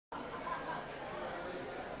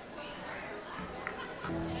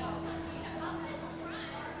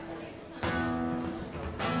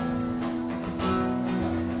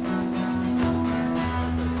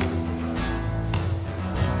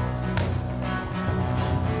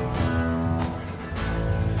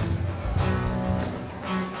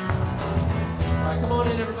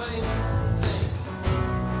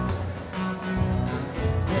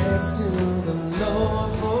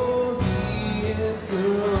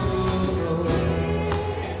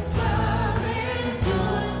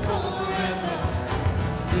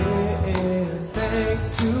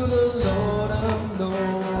To the Lord of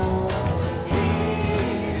Lords.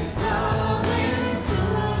 His love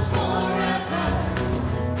endures forever.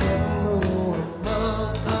 And who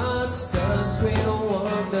among us does great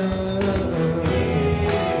wonder?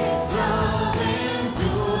 His love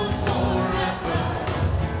endures forever.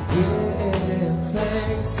 Give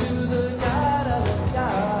thanks to the God of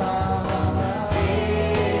God.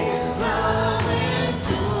 His love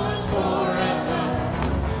endures forever.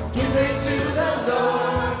 Give thanks to the Lord.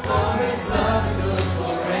 His love endures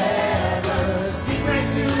forever. Sing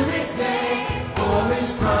praise to His name, for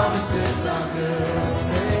His promises are good.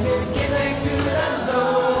 Sing and give thanks to the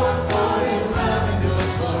Lord, for His love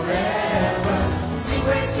endures forever. Sing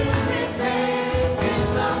praise to His name, His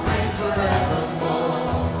love reigns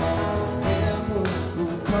forevermore. Him who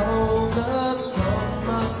calls us from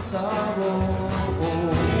our sorrow.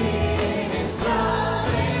 His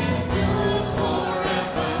love endures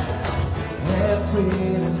forever. And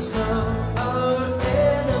freed us from our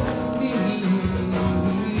enemies.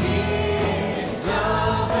 His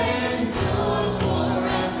love endures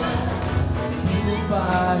forever. Who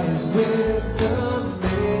by His wisdom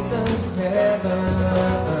made the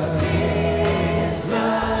heaven. His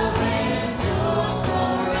love endures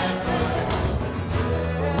forever.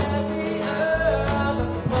 Spread the earth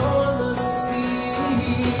upon the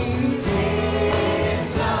seas. His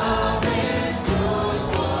love endures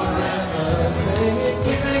forever. Sing it,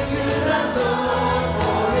 give thanks to the Lord,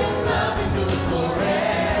 For His love endures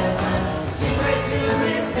forever. sing praise to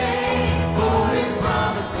His name, for His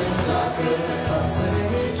promises are good.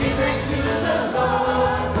 Sing it, give thanks to the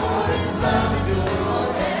Lord, for His love endures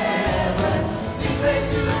forever. Sing praise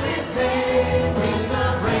to His name, His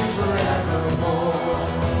love reigns forevermore.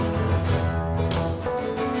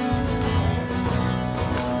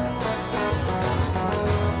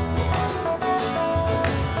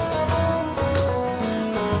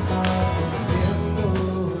 Him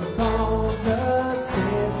who calls us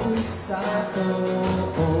His disciples.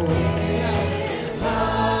 His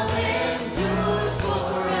love endures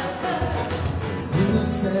forever. Who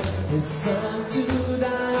sent His Son to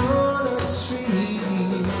die on a tree.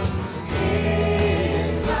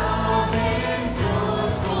 His love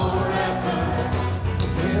endures forever.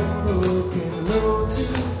 Him who can look to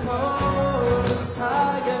call us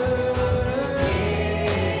higher.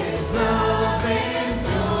 His love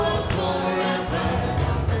endures forever.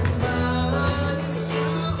 By His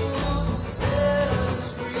truth to set us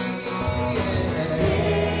free.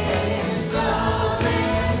 His love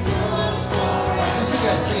endures forever. Just you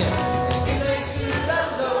guys sing it. Give thanks to the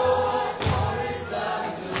Lord, for His love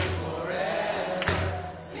endures forever.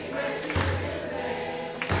 Sing praise to His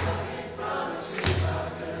name, for His promises are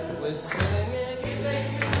good. We're singing, give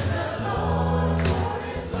thanks to the Lord, for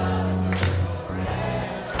His love endures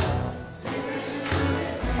forever. Sing praise to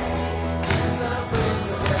His name, His love praise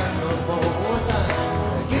forevermore. One more time.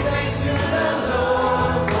 Give thanks to the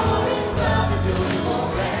Lord, for His love endures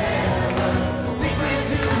forever. Sing praise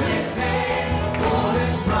to His name, for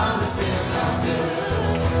His promises are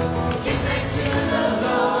good. Give thanks to the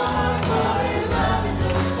Lord, for His love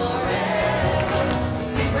endures forever.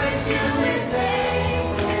 Sing praise to His name,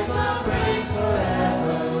 His love reigns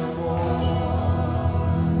forevermore.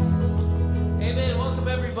 Amen. Welcome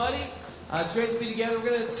everybody. It's great to be together. We're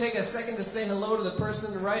going to take a second to say hello to the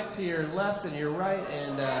person right to your left and your right,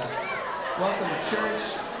 and welcome to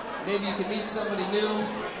church. Maybe you can meet somebody new,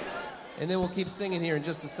 and then we'll keep singing here in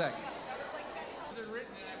just a second.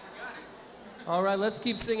 All right, let's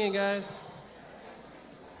keep singing, guys.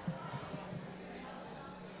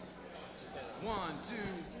 1, 2,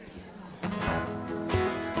 3.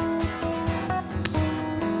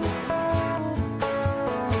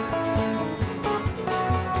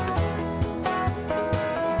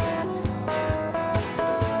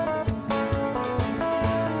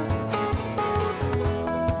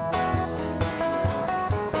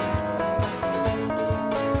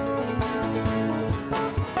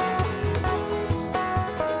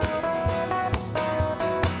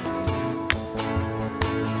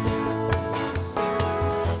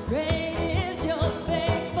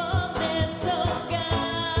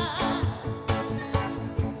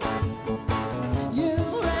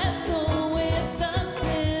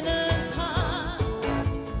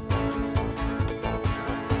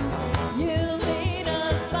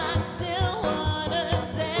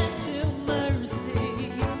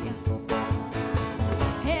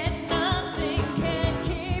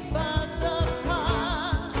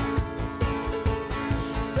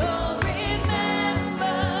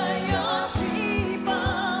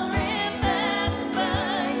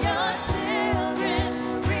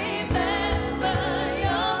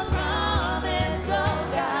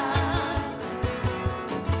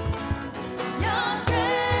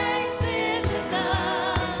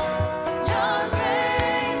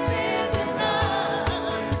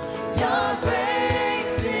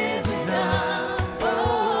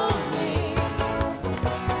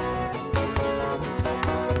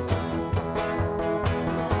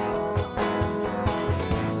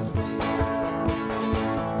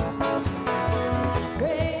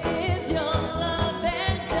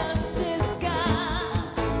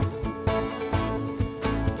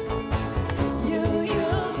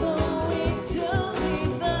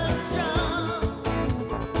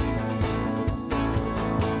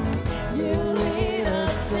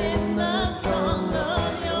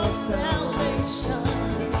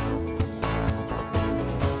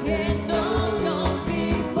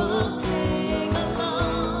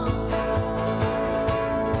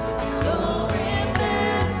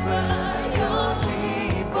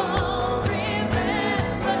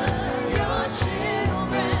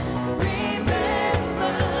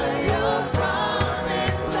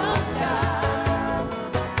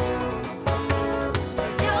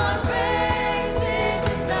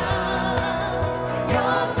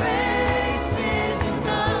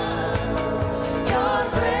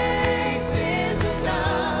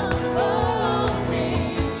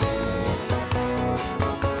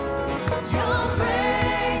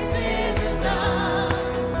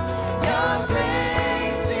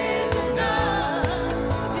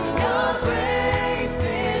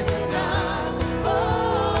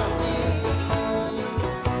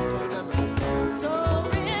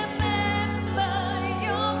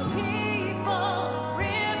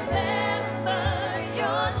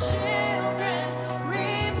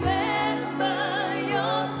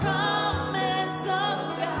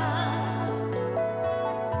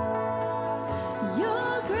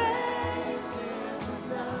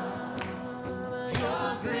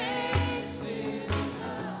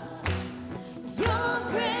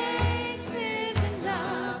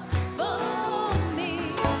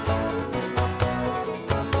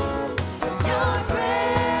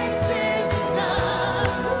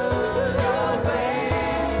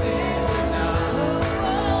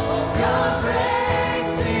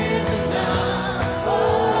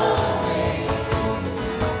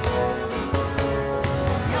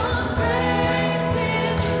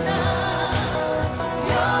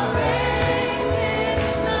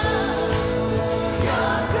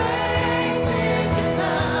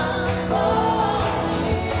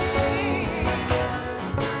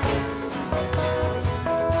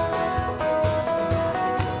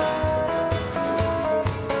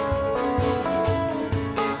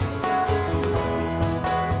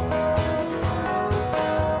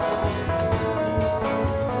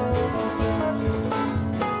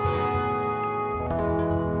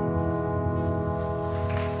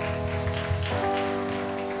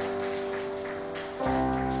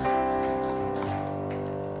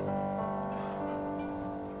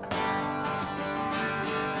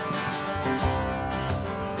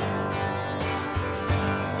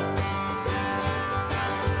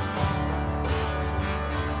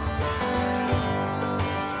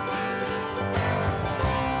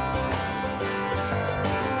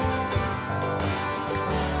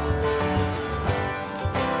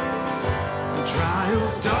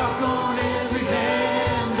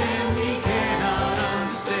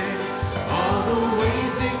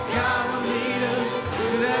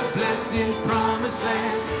 distant promised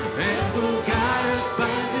land, and will guide us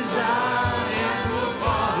by design, and will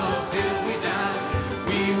follow till we die.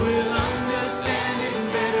 We will understand it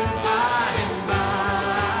better by and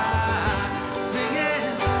by,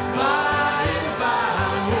 singing by and by.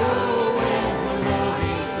 Oh, when the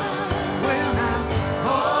morning comes, when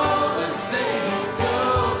all the saints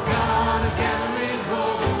of God are gathering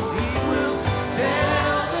home, we will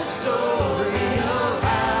tell the story of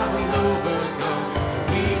how we overcome.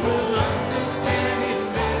 We will understand it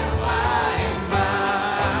better by and by.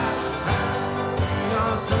 We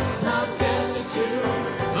are sometimes destitute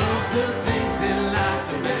of the things in life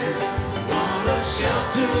demands, want of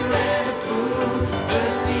shelter and of food,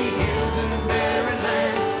 thirsty hills and barren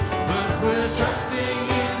lands, but we're trusting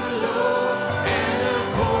in the Lord, and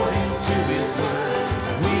according to His word,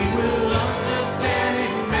 we will understand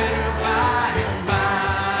it better by and by,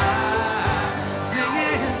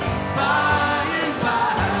 singing by and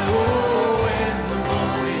by. Oh, when the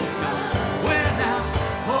morning comes, when now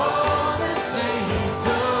all the saints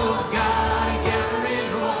of God are gathering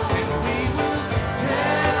home, and we will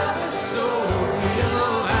tell the story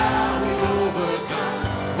of how we overcome.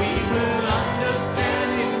 We will understand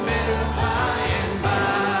it better by and by.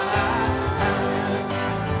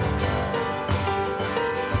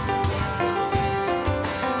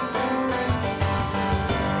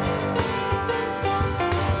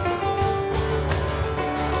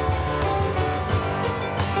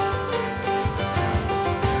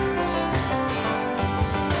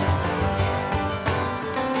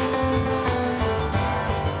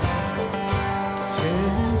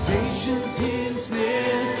 Temptations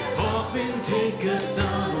instead often take us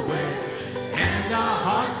unaware, and our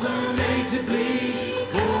hearts are made to bleed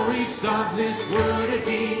for each thoughtless word or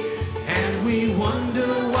deed, and we wonder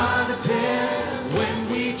why the test when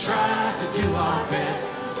we try to do our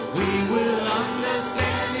best. We will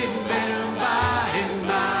understand it better by and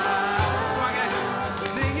by,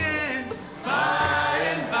 singing by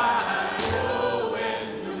and by. Oh, when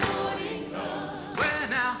the morning comes, when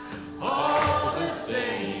now all the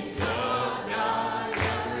saints of God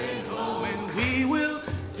gathering home, and we will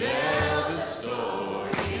tell the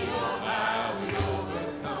story of how we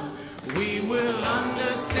overcome. We will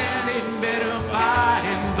understand it better by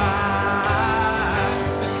and by,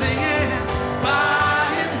 singing by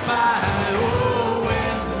and by. Oh,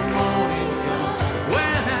 when the morning comes,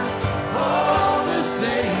 when all the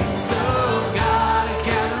saints of God are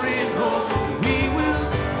gathering home, we will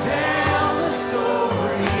tell the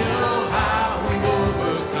story of how we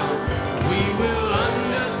overcome. We will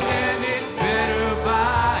understand it better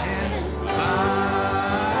by and by.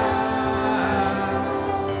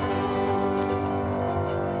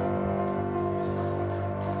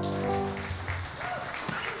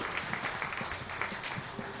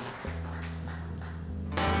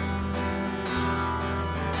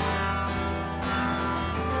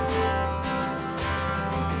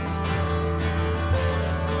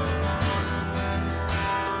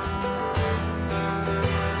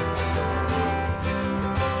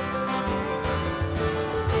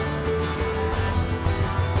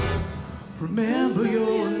 Remember,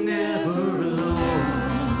 you're never alone.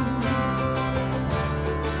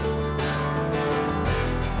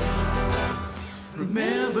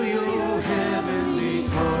 Remember your heavenly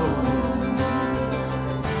throne.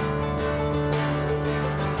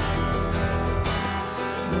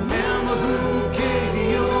 Remember who gave you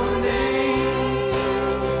your name.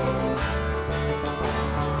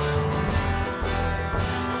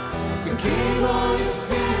 Forgave all your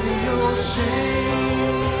sin and your shame.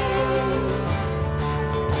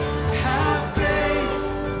 Have faith.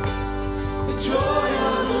 The joy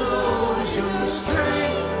of the Lord is your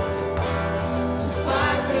strength to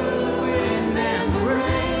fight through the wind and the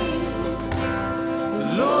rain. The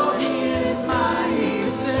Lord, He is mighty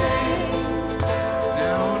to save.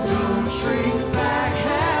 Now don't shrink back,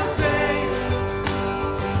 have faith.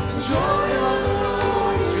 The joy of the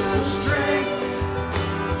Lord is your strength.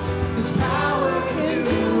 His power can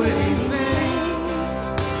do anything.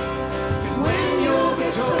 And when you're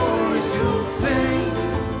victorious, you'll sing.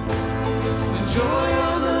 The joy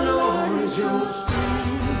of the Lord is your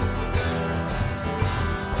strength.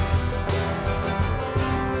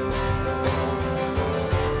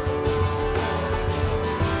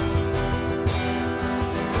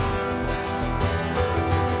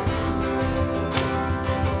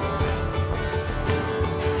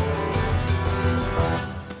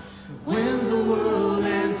 When the world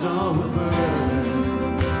ends, all will burn.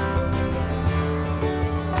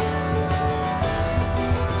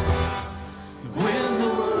 When the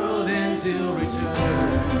world ends, He'll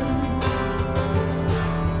return.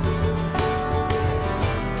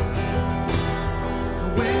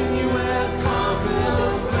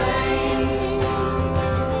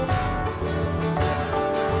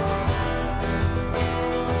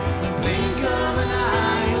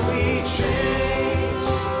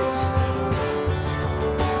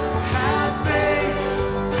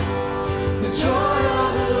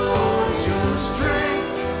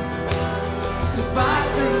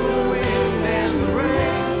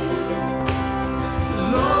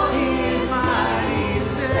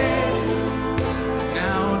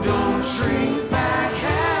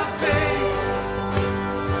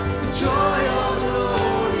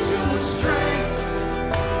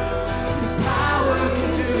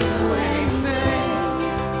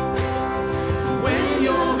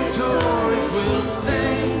 still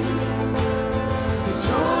sing. The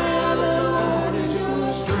joy of the Lord is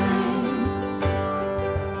your strength.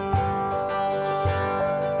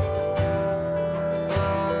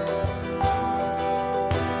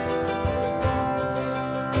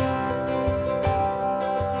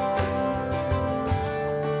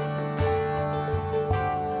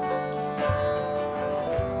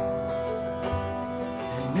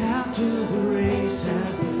 And after the race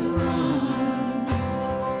has been run,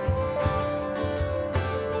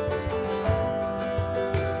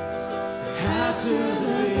 after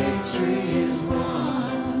the victory is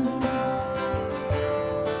won,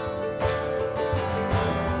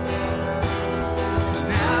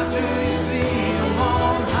 and after you see him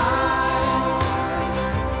on high,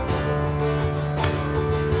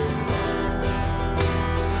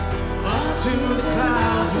 up to the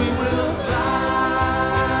clouds we will fly.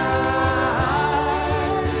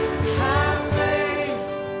 Have faith,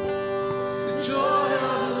 the joy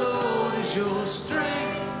of the Lord is your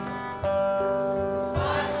strength.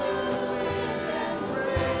 Fight through the wind and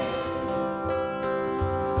rain.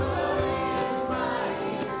 Glory is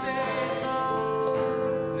mighty say.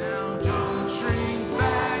 Now don't shrink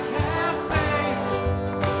back, have faith.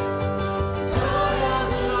 The joy of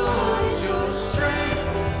the Lord is your strength.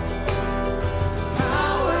 His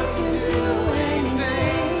power can do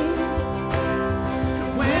anything.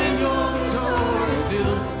 When you're victorious,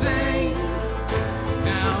 you'll sing.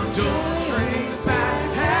 Now don't shrink back,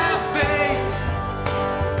 have faith.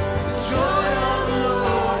 The joy of the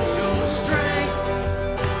Lord is your strength.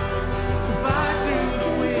 Fight through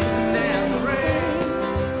the wind and the rain.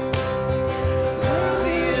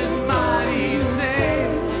 Early is mighty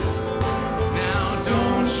save. Now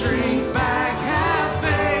don't shrink back, have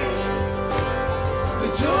faith. The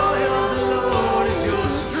joy of the Lord is your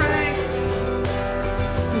strength.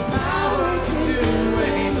 His power can do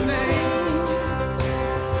anything.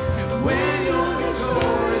 And when you're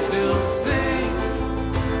victorious, you'll sing.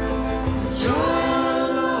 The joy of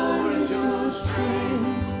the Lord is your strength.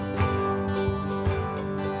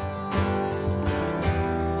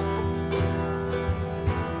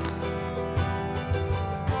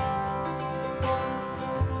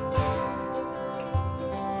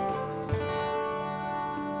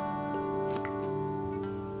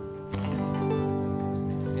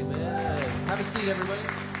 Amen. Have a seat, everybody.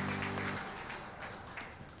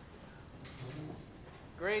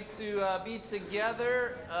 Great to be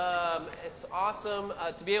together. It's awesome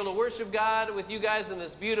to be able to worship God with you guys in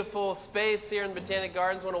this beautiful space here in Botanic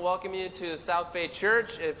Gardens. I want to welcome you to South Bay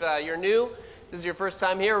Church. If you're new, this is your first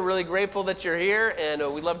time here, we're really grateful that you're here, and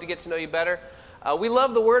we'd love to get to know you better. We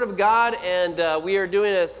love the Word of God, and we are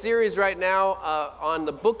doing a series right now on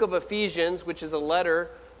the book of Ephesians, which is a letter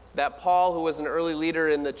that Paul, who was an early leader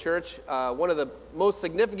in the church, one of the most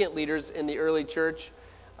significant leaders in the early church,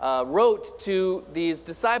 wrote to these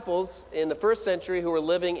disciples in the first century who were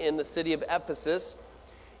living in the city of Ephesus.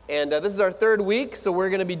 And this is our third week, so we're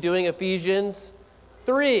going to be doing Ephesians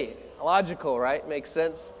 3. Logical, right? Makes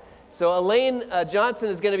sense. So Elaine Johnson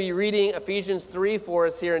is going to be reading Ephesians 3 for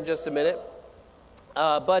us here in just a minute.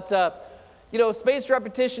 You know, spaced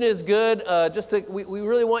repetition is good. We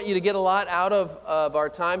really want you to get a lot out of our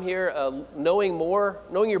time here, knowing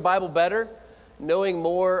your Bible better, knowing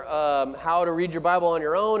more how to read your Bible on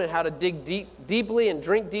your own and how to dig deeply and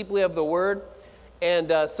drink deeply of the Word.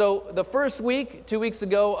 And so the first week, 2 weeks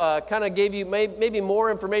ago, kind of gave you maybe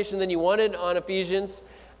more information than you wanted on Ephesians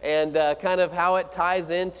and kind of how it ties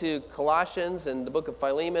into Colossians and the book of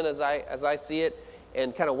Philemon as I see it,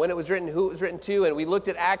 and kind of when it was written, who it was written to. And we looked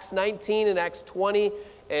at Acts 19 and Acts 20,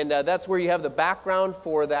 and that's where you have the background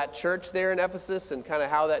for that church there in Ephesus and kind of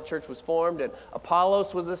how that church was formed. And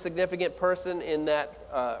Apollos was a significant person in that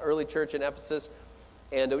early church in Ephesus.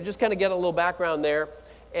 And we just kind of get a little background there.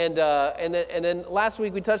 And then last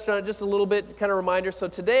week we touched on it just a little bit, kind of reminder. So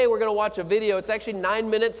today we're going to watch a video. It's actually 9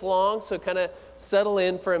 minutes long, so kind of settle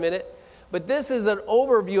in for a minute. But this is an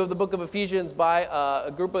overview of the book of Ephesians by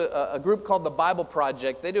a group called the Bible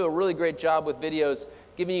Project. They do a really great job with videos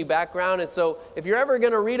giving you background. And so if you're ever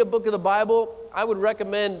going to read a book of the Bible, I would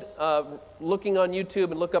recommend looking on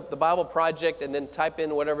YouTube and look up the Bible Project and then type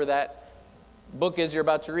in whatever that book is you're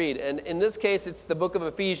about to read. And in this case, it's the book of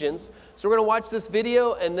Ephesians. So we're going to watch this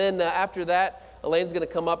video, and then after that, Elaine's going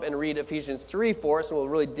to come up and read Ephesians 3 for us, and we'll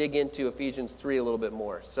really dig into Ephesians 3 a little bit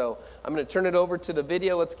more. So I'm going to turn it over to the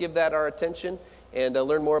video. Let's give that our attention and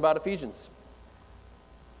learn more about Ephesians.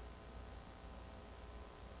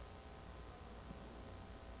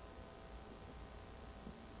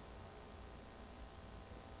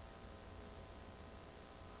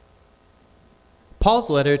 Paul's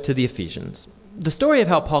letter to the Ephesians. The story of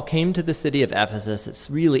how Paul came to the city of Ephesus is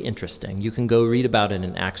really interesting. You can go read about it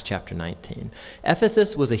in Acts chapter 19.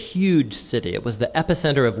 Ephesus was a huge city. It was the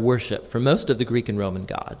epicenter of worship for most of the Greek and Roman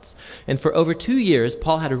gods. And for over 2 years,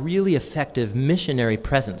 Paul had a really effective missionary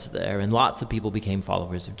presence there, and lots of people became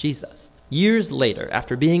followers of Jesus. Years later,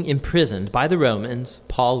 after being imprisoned by the Romans,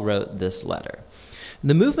 Paul wrote this letter.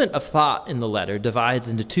 The movement of thought in the letter divides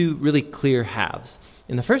into two really clear halves.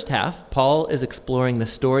 In the first half, Paul is exploring the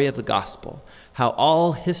story of the gospel, how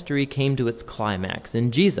all history came to its climax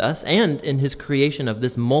in Jesus and in his creation of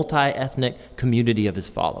this multi-ethnic community of his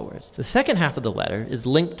followers. The second half of the letter is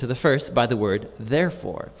linked to the first by the word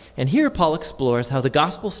therefore. And here Paul explores how the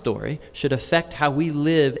gospel story should affect how we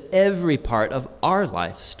live every part of our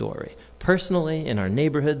life story, personally, in our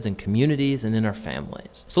neighborhoods and communities, and in our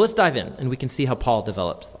families. So let's dive in, and we can see how Paul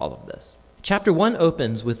develops all of this. Chapter 1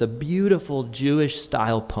 opens with a beautiful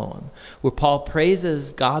Jewish-style poem where Paul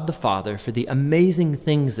praises God the Father for the amazing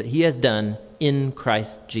things that he has done in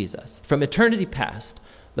Christ Jesus. From eternity past,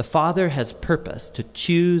 the Father has purposed to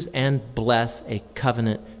choose and bless a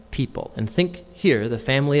covenant people. And think here, the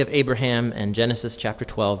family of Abraham and Genesis chapter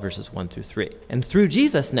 12, verses 1 through 3. And through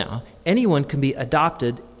Jesus now, anyone can be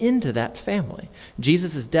adopted into that family.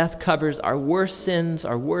 Jesus' death covers our worst sins,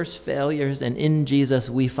 our worst failures, and in Jesus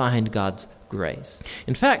we find God's grace.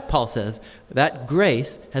 In fact, Paul says that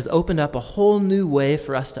grace has opened up a whole new way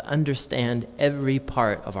for us to understand every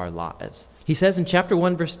part of our lives. He says in chapter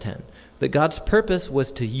 1, verse 10, that God's purpose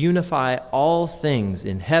was to unify all things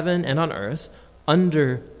in heaven and on earth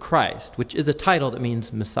under Christ, which is a title that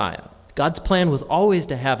means Messiah. God's plan was always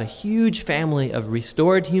to have a huge family of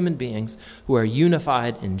restored human beings who are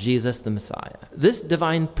unified in Jesus the Messiah. This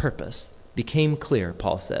divine purpose became clear,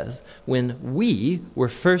 Paul says, when we were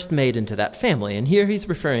first made into that family. And here he's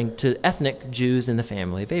referring to ethnic Jews in the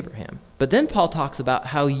family of Abraham. But then Paul talks about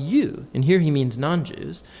how you, and here he means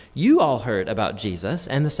non-Jews, you all heard about Jesus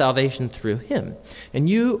and the salvation through him. And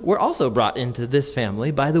you were also brought into this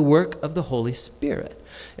family by the work of the Holy Spirit.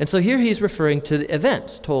 And so here he's referring to the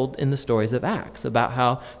events told in the stories of Acts about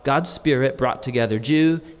how God's Spirit brought together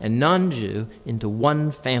Jew and non-Jew into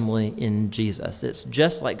one family in Jesus. It's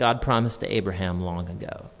just like God promised to Abraham long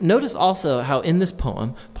ago. Notice also how in this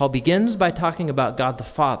poem, Paul begins by talking about God the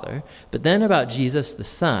Father, but then about Jesus the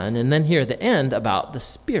Son, and then here at the end about the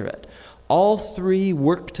Spirit. All three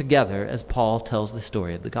work together as Paul tells the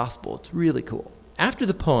story of the gospel. It's really cool. After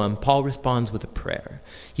the poem, Paul responds with a prayer.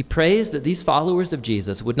 He prays that these followers of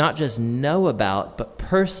Jesus would not just know about, but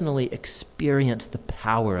personally experience the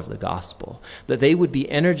power of the gospel, that they would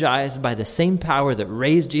be energized by the same power that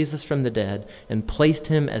raised Jesus from the dead and placed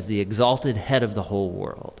him as the exalted head of the whole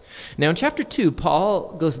world. Now in chapter 2,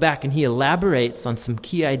 Paul goes back and he elaborates on some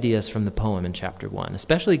key ideas from the poem in chapter 1,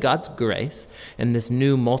 especially God's grace and this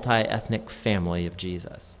new multi-ethnic family of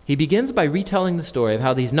Jesus. He begins by retelling the story of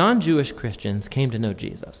how these non-Jewish Christians came to know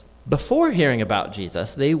Jesus. Before hearing about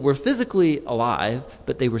Jesus, they were physically alive,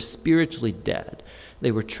 but they were spiritually dead.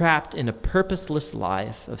 They were trapped in a purposeless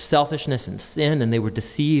life of selfishness and sin, and they were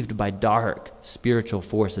deceived by dark spiritual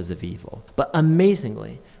forces of evil. But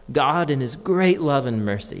amazingly, God, in his great love and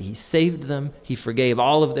mercy, he saved them, he forgave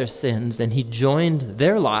all of their sins, and he joined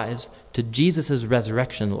their lives to Jesus'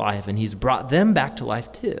 resurrection life, and he's brought them back to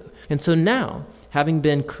life too. And so now, having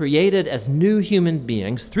been created as new human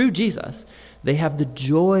beings through Jesus, they have the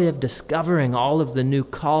joy of discovering all of the new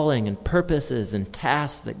calling and purposes and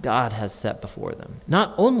tasks that God has set before them.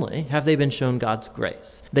 Not only have they been shown God's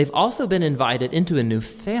grace, they've also been invited into a new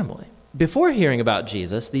family. Before hearing about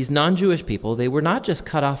Jesus, these non-Jewish people, they were not just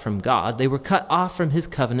cut off from God, they were cut off from his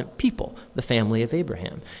covenant people, the family of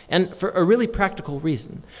Abraham. And for a really practical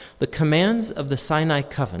reason. The commands of the Sinai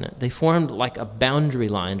covenant, they formed like a boundary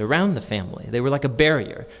line around the family. They were like a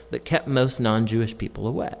barrier that kept most non-Jewish people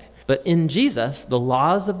away. But in Jesus, the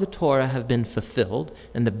laws of the Torah have been fulfilled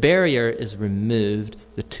and the barrier is removed.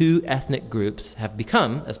 The two ethnic groups have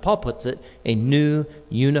become, as Paul puts it, a new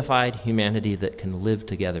unified humanity that can live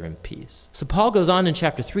together in peace. So Paul goes on in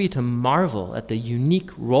chapter 3 to marvel at the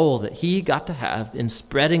unique role that he got to have in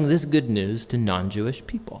spreading this good news to non-Jewish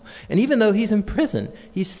people. And even though he's in prison,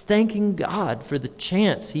 he's thanking God for the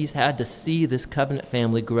chance he's had to see this covenant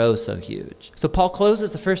family grow so huge. So Paul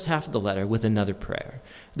closes the first half of the letter with another prayer.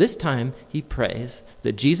 This time, he prays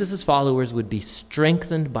that Jesus' followers would be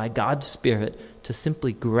strengthened by God's Spirit to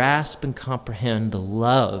simply grasp and comprehend the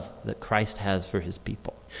love that Christ has for his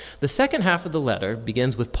people. The second half of the letter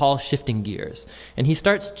begins with Paul shifting gears, and he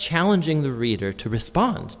starts challenging the reader to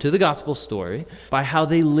respond to the gospel story by how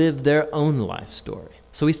they live their own life story.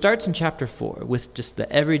 So he starts in chapter 4 with just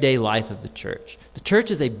the everyday life of the church. The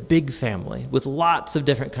church is a big family with lots of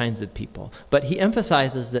different kinds of people, but he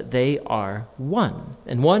emphasizes that they are one.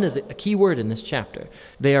 And one is a key word in this chapter.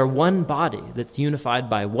 They are one body that's unified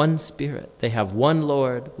by one Spirit. They have one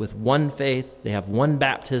Lord with one faith. They have one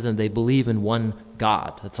baptism. They believe in one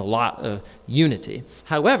God. That's a lot of unity.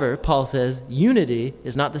 However, Paul says unity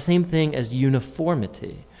is not the same thing as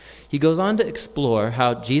uniformity. He goes on to explore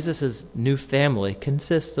how Jesus' new family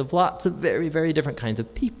consists of lots of very, very different kinds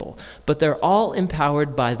of people, but they're all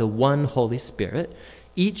empowered by the one Holy Spirit,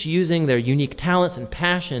 each using their unique talents and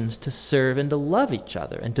passions to serve and to love each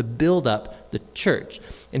other and to build up the church.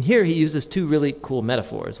 And here he uses two really cool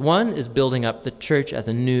metaphors. One is building up the church as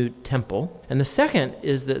a new temple, and the second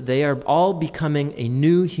is that they are all becoming a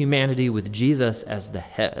new humanity with Jesus as the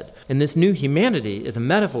head. And this new humanity is a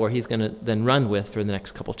metaphor he's going to then run with for the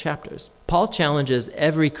next couple chapters. Paul challenges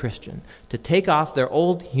every Christian to take off their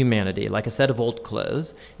old humanity, like a set of old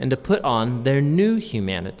clothes, and to put on their new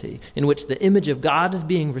humanity, in which the image of God is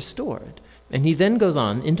being restored. And he then goes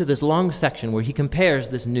on into this long section where he compares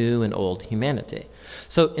this new and old humanity.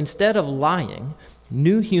 So instead of lying,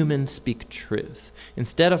 new humans speak truth.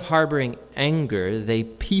 Instead of harboring anger, they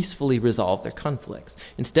peacefully resolve their conflicts.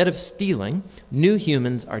 Instead of stealing, new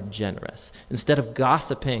humans are generous. Instead of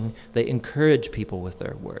gossiping, they encourage people with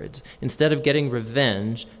their words. Instead of getting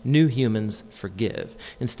revenge, new humans forgive.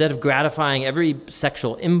 Instead of gratifying every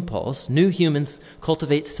sexual impulse, new humans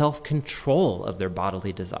cultivate self-control of their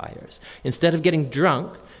bodily desires. Instead of getting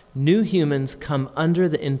drunk, new humans come under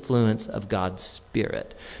the influence of God's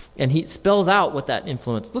Spirit. And he spells out what that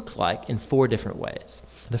influence looks like in 4 different ways.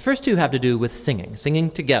 The first 2 have to do with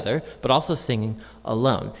singing together, but also singing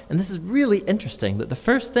alone. And this is really interesting that the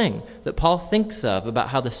first thing that Paul thinks of about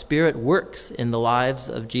how the Spirit works in the lives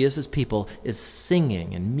of Jesus' people is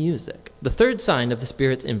singing and music. The third sign of the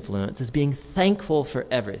Spirit's influence is being thankful for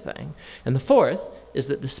everything. And the fourth is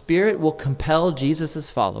that the Spirit will compel Jesus'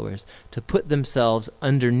 followers to put themselves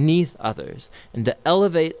underneath others and to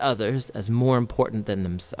elevate others as more important than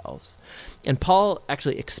themselves. And Paul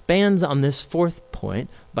actually expands on this fourth point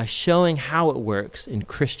by showing how it works in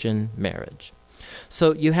Christian marriage.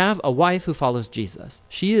 So you have a wife who follows Jesus.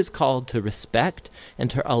 She is called to respect and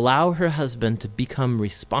to allow her husband to become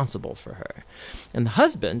responsible for her. And the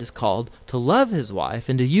husband is called to love his wife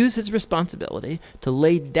and to use his responsibility to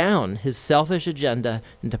lay down his selfish agenda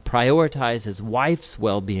and to prioritize his wife's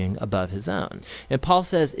well-being above his own. And Paul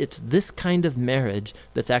says it's this kind of marriage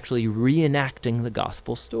that's actually reenacting the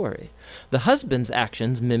gospel story. The husband's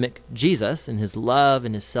actions mimic Jesus in his love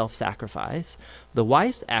and his self-sacrifice. The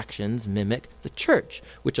wife's actions mimic the church,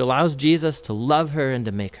 which allows Jesus to love her and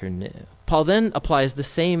to make her new. Paul then applies the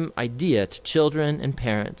same idea to children and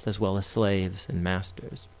parents as well as slaves and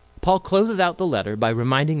masters. Paul closes out the letter by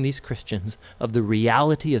reminding these Christians of the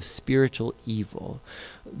reality of spiritual evil.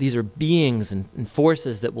 These are beings and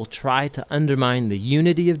forces that will try to undermine the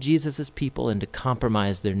unity of Jesus' people and to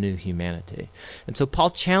compromise their new humanity. And so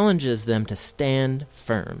Paul challenges them to stand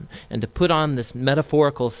firm and to put on this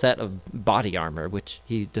metaphorical set of body armor, which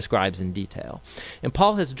he describes in detail. And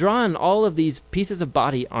Paul has drawn all of these pieces of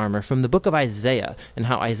body armor from the book of Isaiah and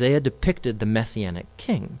how Isaiah depicted the Messianic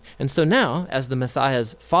king. And so now, as the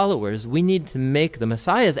Messiah's followers, we need to make the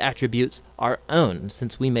Messiah's attributes our own,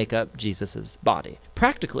 since we make up Jesus' body.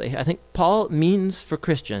 Practically, I think Paul means for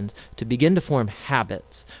Christians to begin to form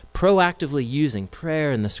habits, proactively using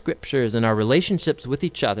prayer and the scriptures and our relationships with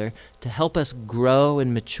each other to help us grow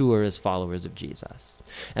and mature as followers of Jesus.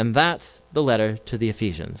 And that's the letter to the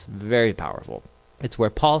Ephesians. Very powerful. It's where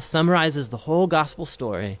Paul summarizes the whole gospel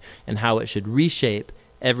story and how it should reshape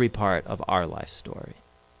every part of our life story.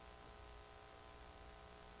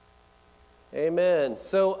 Amen.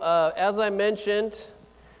 So as I mentioned,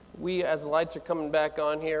 we, as the lights are coming back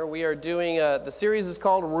on here, we are doing, the series is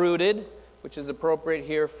called Rooted, which is appropriate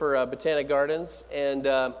here for Botanic Gardens. And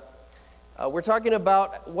we're talking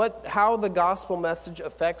about how the gospel message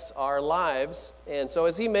affects our lives. And so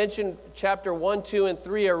as he mentioned, chapter 1, 2, and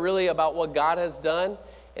 3 are really about what God has done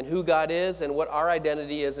and who God is and what our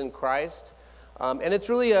identity is in Christ. And it's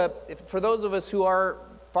really, for those of us who are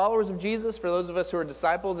followers of Jesus, for those of us who are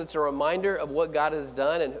disciples, it's a reminder of what God has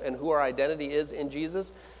done and who our identity is in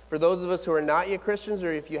Jesus. For those of us who are not yet Christians,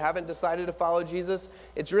 or if you haven't decided to follow Jesus,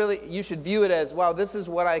 it's really, you should view it as, wow, this is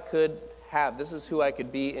what I could have. This is who I could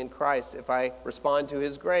be in Christ if I respond to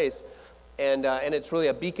His grace. And it's really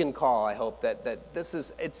a beacon call, I hope, that this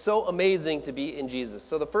is, it's so amazing to be in Jesus.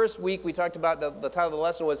 So the first week we talked about, the title of the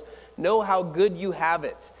lesson was, Know How Good You Have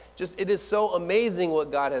It. Just, it is so amazing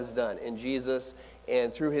what God has done in Jesus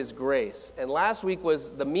and through His grace. And last week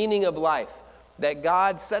was the meaning of life. that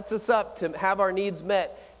God sets us up to have our needs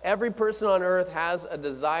met. Every person on earth has a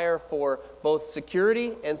desire for both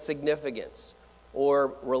security and significance,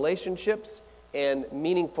 or relationships and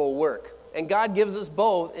meaningful work. And God gives us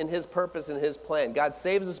both in His purpose and His plan. God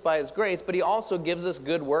saves us by His grace, but He also gives us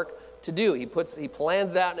good work to do. He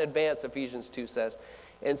plans it out in advance, Ephesians 2 says.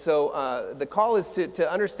 And so the call is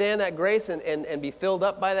to understand that grace and be filled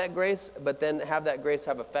up by that grace, but then have that grace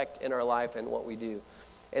have effect in our life and what we do.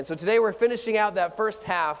 And so today we're finishing out that first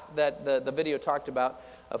half that the video talked about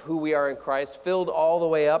of who we are in Christ. Filled all the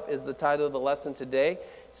way up is the title of the lesson today.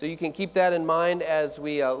 So you can keep that in mind as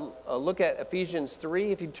we look at Ephesians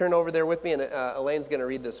 3. If you turn over there with me, and Elaine's going to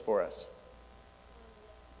read this for us.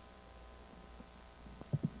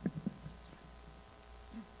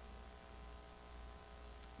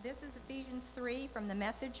 This is Ephesians 3 from the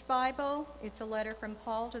Message Bible. It's a letter from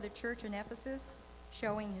Paul to the church in Ephesus,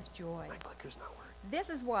 showing his joy. My clicker's not working. This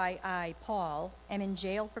is why I, Paul, am in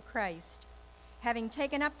jail for Christ, having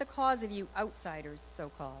taken up the cause of you outsiders,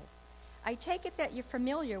 so-called. I take it that you're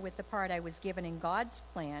familiar with the part I was given in God's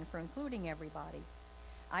plan for including everybody.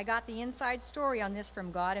 I got the inside story on this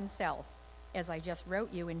from God Himself, as I just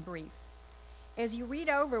wrote you in brief. As you read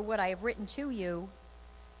over what I have written to you,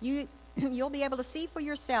 you'll be able to see for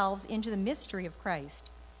yourselves into the mystery of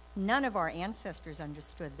Christ. None of our ancestors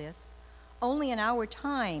understood this. Only in our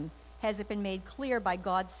time has it been made clear by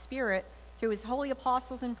God's Spirit through His holy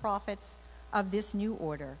apostles and prophets of this new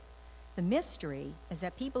order. The mystery is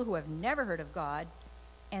that people who have never heard of God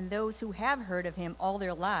and those who have heard of Him all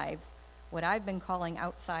their lives, what I've been calling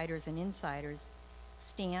outsiders and insiders,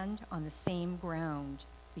 stand on the same ground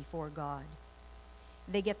before God.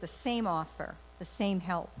 They get the same offer, the same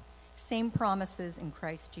help, same promises in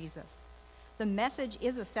Christ Jesus. The message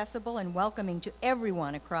is accessible and welcoming to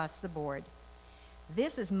everyone across the board.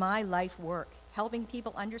 This is my life work, helping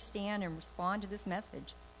people understand and respond to this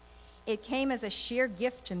message. It came as a sheer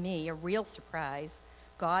gift to me, a real surprise,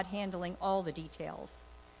 God handling all the details.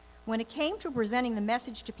 When it came to presenting the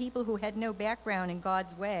message to people who had no background in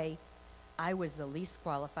God's way, I was the least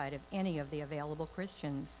qualified of any of the available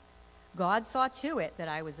Christians. God saw to it that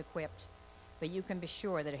I was equipped, but you can be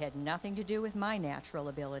sure that it had nothing to do with my natural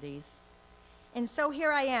abilities. And so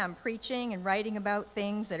here I am, preaching and writing about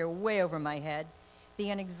things that are way over my head, the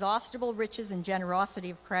inexhaustible riches and generosity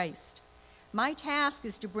of Christ. My task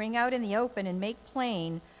is to bring out in the open and make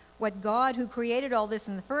plain what God, who created all this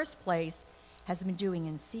in the first place, has been doing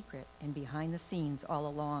in secret and behind the scenes all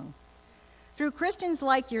along. Through Christians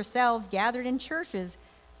like yourselves gathered in churches,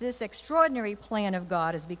 this extraordinary plan of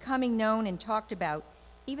God is becoming known and talked about,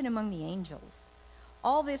 even among the angels.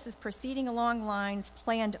 All this is proceeding along lines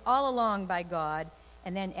planned all along by God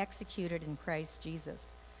and then executed in Christ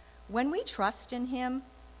Jesus. When we trust in Him,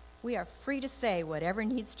 we are free to say whatever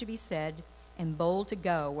needs to be said and bold to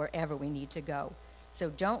go wherever we need to go. So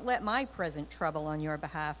don't let my present trouble on your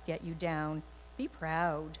behalf get you down. Be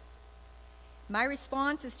proud. My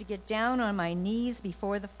response is to get down on my knees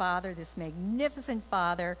before the Father, this magnificent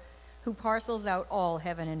Father who parcels out all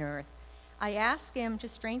heaven and earth. I ask Him to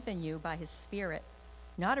strengthen you by His Spirit,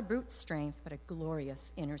 not a brute strength, but a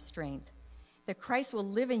glorious inner strength, that Christ will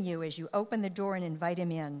live in you as you open the door and invite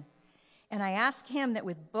Him in. And I ask Him that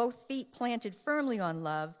with both feet planted firmly on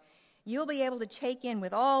love, you'll be able to take in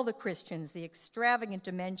with all the Christians the extravagant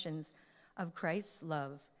dimensions of Christ's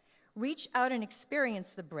love. Reach out and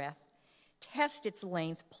experience the breadth, test its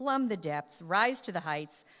length, plumb the depths, rise to the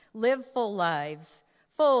heights, live full lives,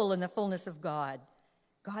 full in the fullness of God.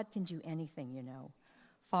 God can do anything, you know,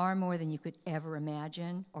 far more than you could ever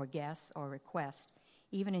imagine or guess or request,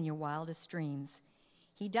 even in your wildest dreams.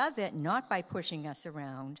 He does it not by pushing us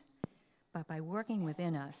around, but by working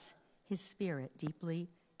within us, His Spirit deeply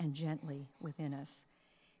and gently within us.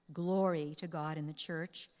 Glory to God in the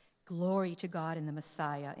church. Glory to God in the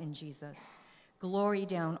Messiah, in Jesus. Glory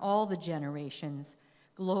down all the generations.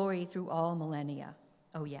 Glory through all millennia.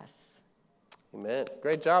 Oh, yes. Amen.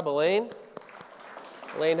 Great job, Elaine.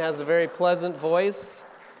 Elaine has a very pleasant voice.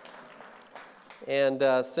 And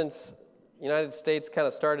since United States kind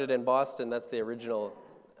of started in Boston, that's the original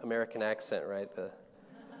American accent, right?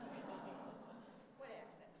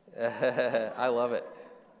 I love it.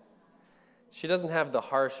 She doesn't have the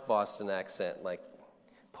harsh Boston accent like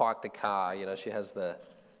park the car, you know, she has the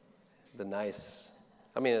nice,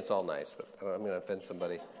 I mean, it's all nice, but I'm going to offend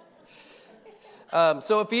somebody.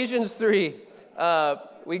 So Ephesians 3,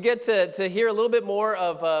 we get to hear a little bit more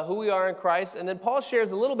of who we are in Christ, and then Paul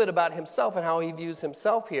shares a little bit about himself and how he views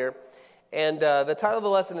himself here. And the title of the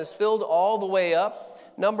lesson is Filled All the Way Up.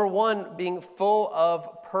 Number one, being full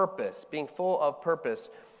of purpose, being full of purpose.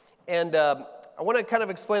 And I I want to kind of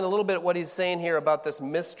explain a little bit what he's saying here about this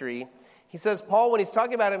mystery. He says, Paul, when he's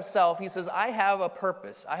talking about himself, he says, I have a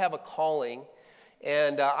purpose, I have a calling,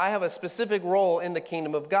 and I have a specific role in the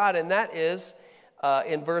kingdom of God, and that is,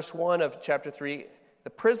 in verse 1 of chapter 3, the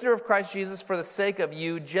prisoner of Christ Jesus for the sake of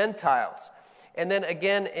you Gentiles. And then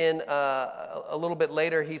again in a little bit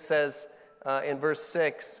later, he says in verse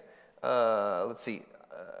 6,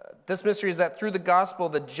 this mystery is that through the gospel,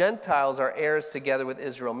 the Gentiles are heirs together with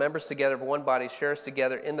Israel, members together of one body, shares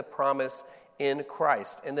together in the promise in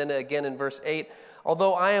Christ. And then again in verse 8,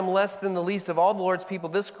 although I am less than the least of all the Lord's people,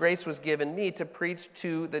 this grace was given me to preach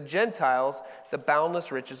to the Gentiles the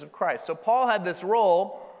boundless riches of Christ. So Paul had this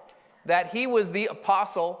role that he was the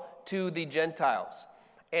apostle to the Gentiles.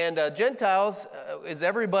 And Gentiles is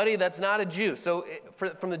everybody that's not a Jew. So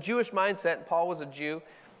from the Jewish mindset, and Paul was a Jew,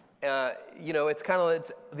 it's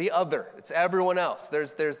the other. It's everyone else.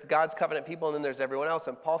 There's God's covenant people, and then there's everyone else.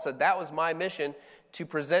 And Paul said that was my mission, to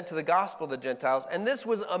present to the gospel the Gentiles. And this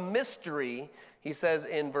was a mystery, he says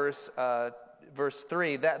in verse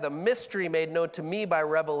 3, that the mystery made known to me by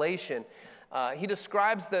revelation. He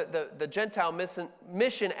describes the Gentile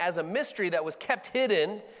mission as a mystery that was kept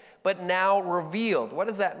hidden, but now revealed. What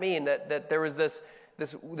does that mean? That there was this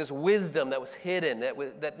wisdom that was hidden,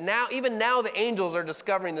 that now, even now the angels are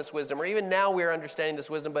discovering this wisdom, or even now we are understanding this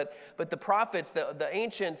wisdom, but the prophets, the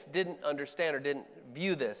ancients didn't understand or didn't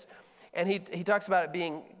view this. And he talks about it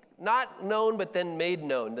being not known, but then made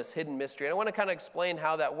known, this hidden mystery. And I want to kind of explain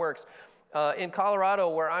how that works. In Colorado,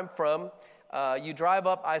 where I'm from, you drive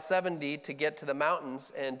up I-70 to get to the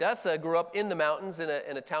mountains, and Dessa grew up in the mountains in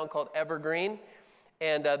a town called Evergreen.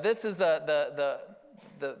 And this is the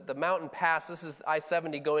mountain pass. This is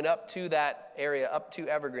I-70 going up to that area, up to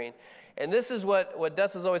Evergreen. And this is what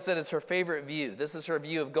Dessa's always said is her favorite view. This is her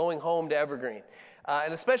view of going home to Evergreen.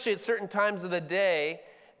 And especially at certain times of the day,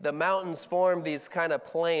 the mountains form these kind of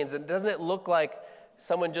plains. And doesn't it look like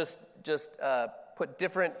someone just put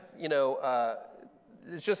different,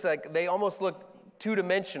 it's just like they almost look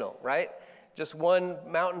two-dimensional, right? Just one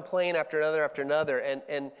mountain plain after another.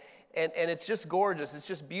 And it's just gorgeous. It's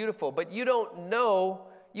just beautiful. But you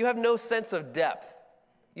have no sense of depth.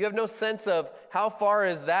 You have no sense of how far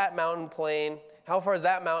is that mountain plain, how far is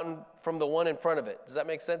that mountain from the one in front of it. Does that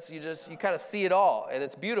make sense? You kind of see it all, and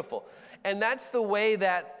it's beautiful. And that's the way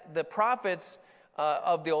that the prophets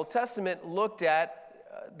of the Old Testament looked at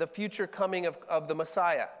the future coming of the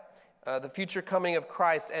Messiah. The future coming of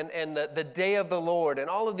Christ and the day of the Lord and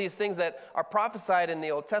all of these things that are prophesied in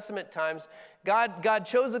the Old Testament times. God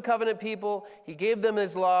chose a covenant people. He gave them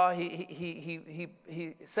His law.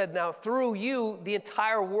 He said, now through you, the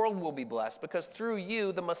entire world will be blessed, because through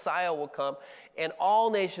you, the Messiah will come and all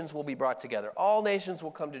nations will be brought together. All nations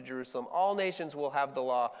will come to Jerusalem. All nations will have the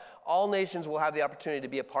law. All nations will have the opportunity to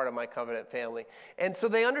be a part of my covenant family. And so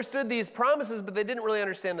they understood these promises, but they didn't really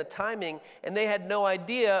understand the timing, and they had no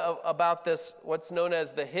idea about this, what's known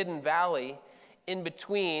as the hidden valley in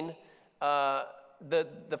between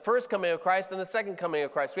the first coming of Christ and the second coming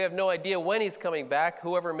of Christ. We have no idea when He's coming back.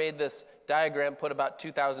 Whoever made this diagram put about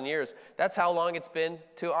 2,000 years. That's how long it's been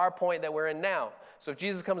to our point that we're in now. So if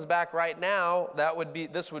Jesus comes back right now,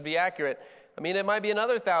 this would be accurate. I mean, it might be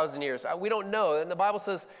another 1,000 years. We don't know. And the Bible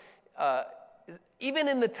says, even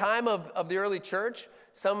in the time of the early church,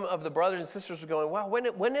 some of the brothers and sisters were going, wow,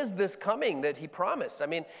 when is this coming that He promised? I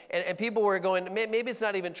mean, and people were going, maybe it's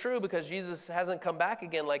not even true because Jesus hasn't come back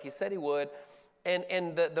again like He said He would.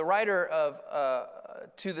 And the writer of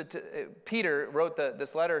Peter wrote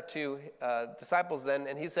this letter to disciples then,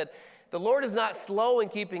 and he said, the Lord is not slow in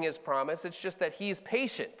keeping His promise. It's just that He's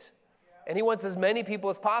patient, and He wants as many people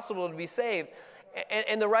as possible to be saved.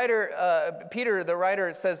 And the writer, Peter, the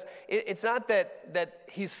writer says, it's not that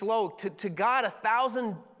He's slow. To God,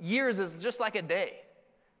 1,000 years is just like a day,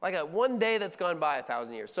 like one day that's gone by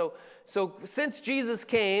 1,000 years. So since Jesus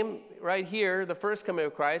came right here, the first coming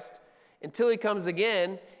of Christ, until He comes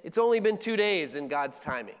again, it's only been 2 days in God's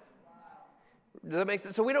timing. Does that make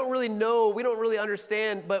sense? So we don't really know, we don't really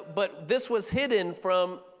understand, but this was hidden.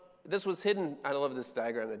 I love this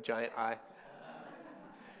diagram, the giant eye.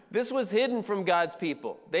 This was hidden from God's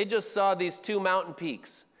people. They just saw these two mountain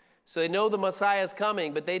peaks. So they know the Messiah is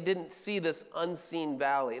coming, but they didn't see this unseen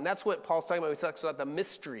valley. And that's what Paul's talking about. He talks about the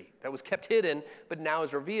mystery that was kept hidden, but now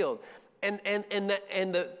is revealed. And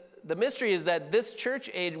the mystery is that this church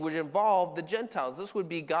age would involve the Gentiles. This would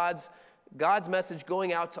be God's message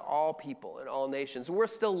going out to all people and all nations. We're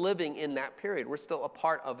still living in that period. We're still a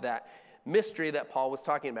part of that mystery that Paul was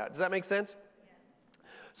talking about. Does that make sense?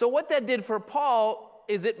 So what that did for Paul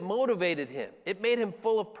is it motivated him. It made him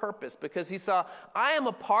full of purpose because he saw, I am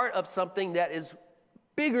a part of something that is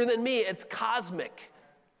bigger than me. It's cosmic.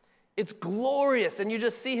 It's glorious. And you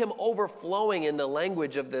just see him overflowing in the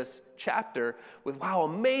language of this chapter with how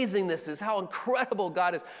amazing this is, how incredible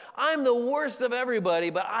God is. I'm the worst of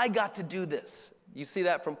everybody, but I got to do this. You see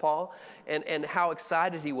that from Paul and how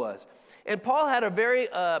excited he was. And Paul had a very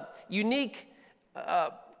unique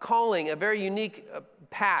calling, a very unique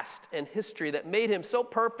past and history that made him so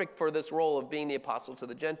perfect for this role of being the apostle to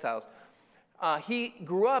the Gentiles. He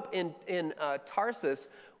grew up in Tarsus,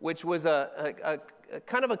 which was a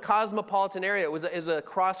kind of a cosmopolitan area. It was a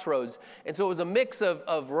crossroads. And so it was a mix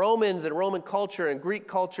of Romans and Roman culture and Greek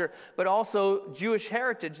culture, but also Jewish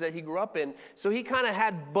heritage that he grew up in. So he kind of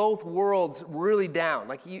had both worlds really down.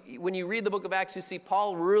 Like when you read the book of Acts, you see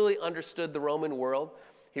Paul really understood the Roman world.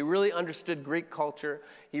 He really understood Greek culture.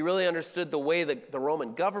 He really understood the way the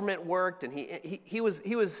Roman government worked, and he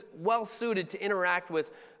was well suited to interact with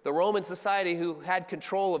the Roman society who had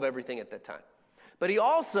control of everything at that time. But he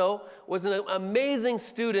also was an amazing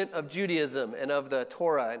student of Judaism and of the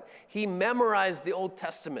Torah, and he memorized the Old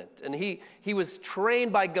Testament, and he was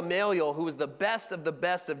trained by Gamaliel, who was the best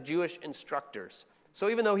of Jewish instructors. So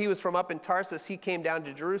even though he was from up in Tarsus, he came down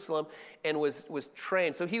to Jerusalem and was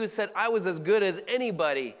trained. So he said, I was as good as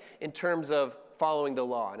anybody in terms of following the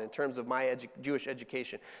law and in terms of my Jewish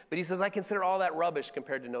education. But he says, I consider all that rubbish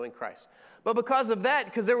compared to knowing Christ. But because of that,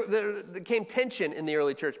 because there came tension in the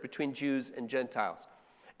early church between Jews and Gentiles.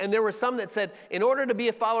 And there were some that said, in order to be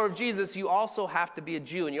a follower of Jesus, you also have to be a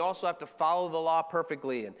Jew, and you also have to follow the law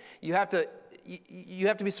perfectly, and you have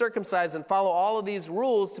to be circumcised and follow all of these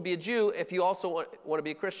rules to be a Jew if you also want to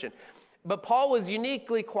be a Christian. But Paul was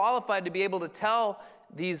uniquely qualified to be able to tell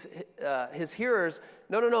his hearers,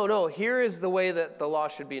 no, here is the way that the law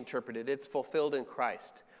should be interpreted. It's fulfilled in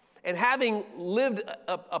Christ. And having lived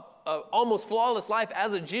a almost flawless life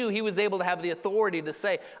as a Jew, he was able to have the authority to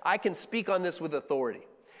say, I can speak on this with authority.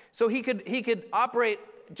 So he could operate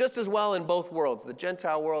just as well in both worlds, the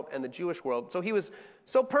Gentile world and the Jewish world. So he was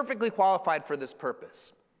so perfectly qualified for this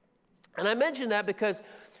purpose. And I mention that because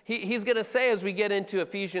he's going to say, as we get into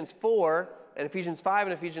Ephesians 4 and Ephesians 5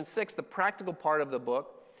 and Ephesians 6, the practical part of the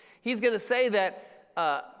book, he's going to say that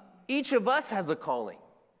each of us has a calling.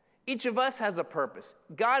 Each of us has a purpose.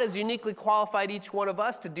 God has uniquely qualified each one of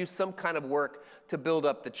us to do some kind of work to build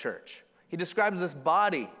up the church. He describes this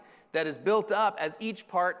body that is built up as each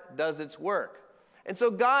part does its work. And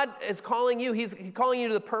so God is calling you. He's calling you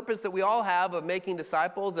to the purpose that we all have of making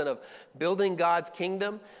disciples and of building God's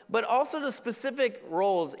kingdom, but also to specific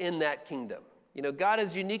roles in that kingdom. You know, God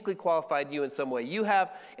has uniquely qualified you in some way. You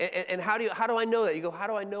have, and how do I know that? You go, how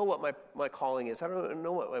do I know what my calling is? How do I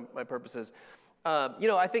know what my purpose is?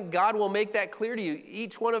 I think God will make that clear to you.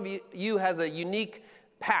 Each one of you has a unique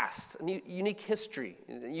past, a unique history,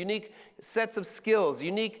 unique sets of skills,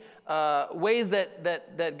 unique ways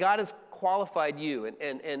that God has qualified you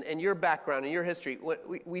and your background and your history.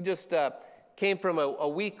 We just came from a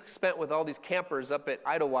week spent with all these campers up at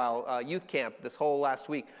Idlewild Youth Camp this whole last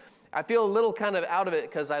week. I feel a little kind of out of it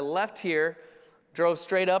because I left here, drove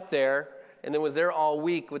straight up there, and then was there all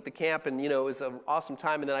week with the camp, and it was an awesome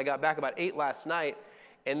time. And then I got back about 8 last night,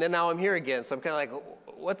 and then now I'm here again. So I'm kind of like,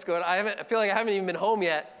 what's going on? I feel like I haven't even been home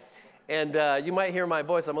yet, and you might hear my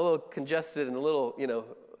voice. I'm a little congested and a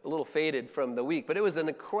little faded from the week, but it was an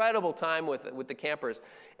incredible time with the campers.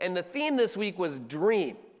 And the theme this week was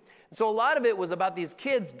dream. And so a lot of it was about these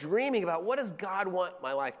kids dreaming about what does God want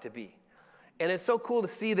my life to be, and it's so cool to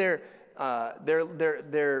see their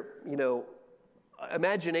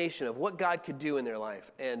imagination of what God could do in their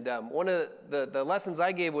life. And one of the lessons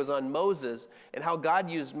I gave was on Moses and how God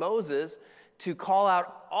used Moses to call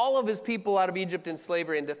out all of his people out of Egypt in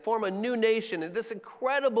slavery and to form a new nation, and this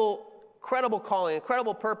incredible calling,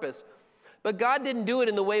 incredible purpose. But God didn't do it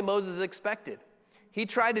in the way Moses expected. He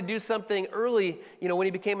tried to do something early, when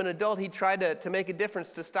he became an adult, he tried to make a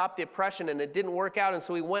difference to stop the oppression, and it didn't work out, and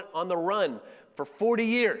so he went on the run for 40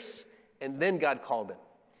 years, and then God called him.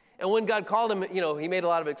 And when God called him, he made a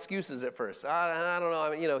lot of excuses at first. I don't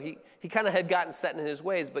know, he kind of had gotten set in his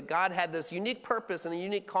ways, but God had this unique purpose and a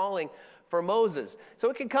unique calling for Moses. So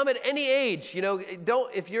it can come at any age.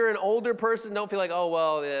 If you're an older person, don't feel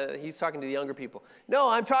like, he's talking to the younger people. No,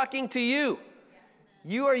 I'm talking to you.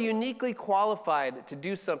 You are uniquely qualified to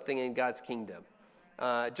do something in God's kingdom,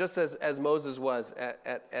 just as Moses was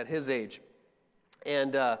at his age.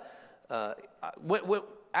 And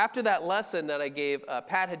after that lesson that I gave,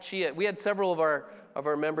 Pat Hachia, we had several of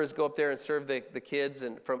our members go up there and serve the kids.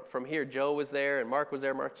 And from here, Joe was there and Mark was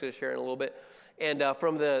there. Mark's going to share in a little bit. And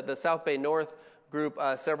from the South Bay North group,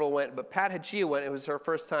 several went. But Pat Hachia went. It was her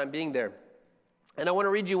first time being there. And I want to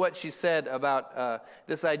read you what she said about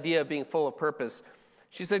this idea of being full of purpose.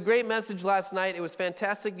 She said, great message last night. It was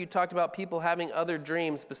fantastic. You talked about people having other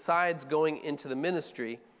dreams besides going into the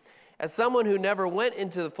ministry. As someone who never went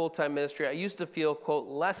into the full-time ministry, I used to feel, quote,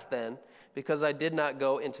 less than because I did not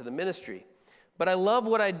go into the ministry. But I love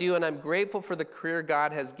what I do, and I'm grateful for the career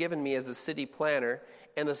God has given me as a city planner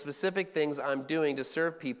and the specific things I'm doing to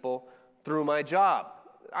serve people through my job.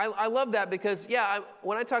 I love that because,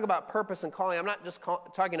 when I talk about purpose and calling, I'm not just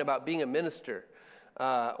talking about being a minister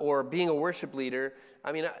or being a worship leader.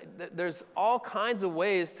 I mean, there's all kinds of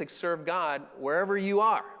ways to serve God wherever you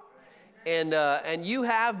are. And you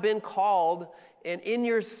have been called, and in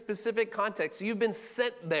your specific context, you've been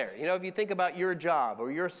sent there. You know, if you think about your job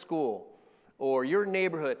or your school or your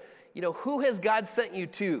neighborhood, you know, who has God sent you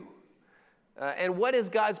to? And what is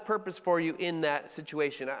God's purpose for you in that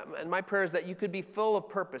situation? And my prayer is that you could be full of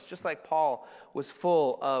purpose, just like Paul was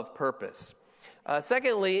full of purpose.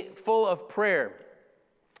 Secondly, full of prayer.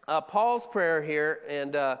 Paul's prayer here,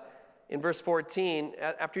 and in verse 14,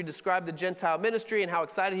 after he described the Gentile ministry and how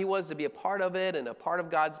excited he was to be a part of it and a part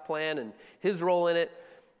of God's plan and his role in it,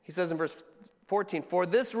 he says in verse 14, for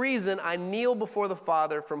this reason I kneel before the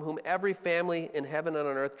Father, from whom every family in heaven and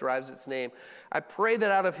on earth derives its name. I pray that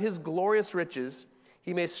out of his glorious riches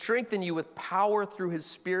he may strengthen you with power through his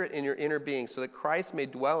Spirit in your inner being, so that Christ may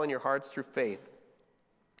dwell in your hearts through faith.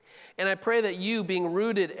 And I pray that you, being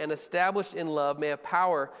rooted and established in love, may have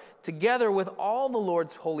power, together with all the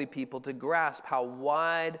Lord's holy people, to grasp how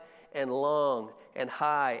wide and long and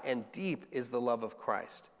high and deep is the love of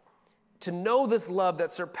Christ. To know this love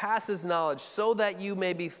that surpasses knowledge, so that you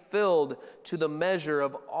may be filled to the measure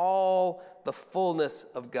of all the fullness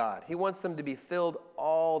of God. He wants them to be filled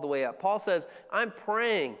all the way up. Paul says, I'm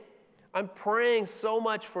praying so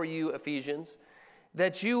much for you, Ephesians,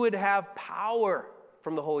 that you would have power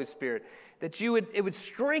from the Holy Spirit, that it would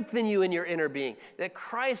strengthen you in your inner being, that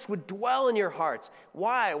Christ would dwell in your hearts.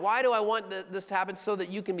 Why? Why do I want this to happen? So that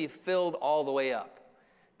you can be filled all the way up,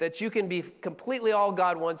 that you can be completely all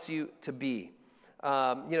God wants you to be.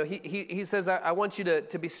 He says, I want you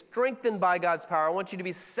to be strengthened by God's power. I want you to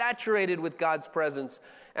be saturated with God's presence,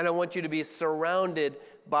 and I want you to be surrounded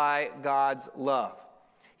by God's love.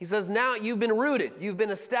 He says, now you've been rooted, you've been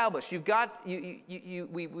established, we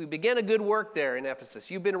began a good work there in Ephesus.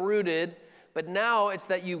 You've been rooted, but now it's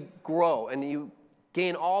that you grow and you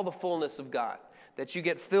gain all the fullness of God, that you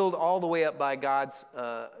get filled all the way up by God's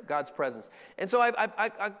presence. And so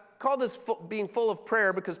I call this being full of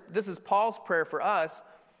prayer because this is Paul's prayer for us.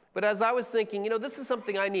 But as I was thinking, this is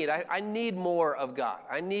something I need. I need more of God.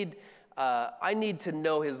 I need to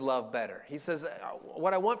know his love better. He says,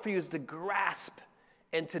 what I want for you is to grasp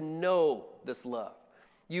and to know this love.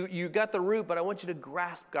 You got the root, but I want you to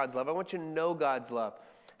grasp God's love. I want you to know God's love.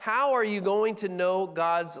 How are you going to know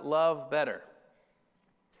God's love better?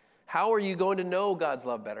 How are you going to know God's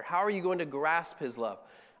love better? How are you going to grasp his love?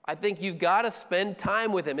 I think you've got to spend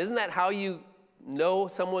time with him. Isn't that how you know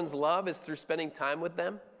someone's love, is through spending time with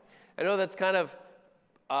them? I know that's kind of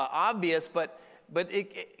obvious, but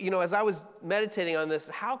as I was meditating on this,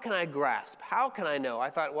 how can I grasp? How can I know? I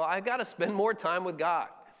thought, well, I've got to spend more time with God.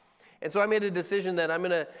 And so I made a decision that I'm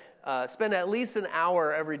going to spend at least an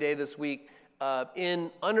hour every day this week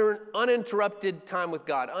in uninterrupted time with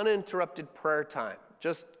God, uninterrupted prayer time.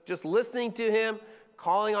 Just listening to him,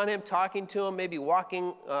 calling on him, talking to him, maybe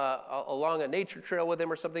walking along a nature trail with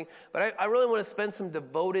him or something. But I really want to spend some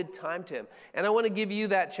devoted time to him. And I want to give you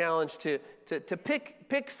that challenge to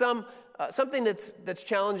pick something that's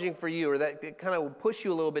challenging for you, or that kind of will push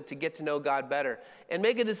you a little bit to get to know God better, and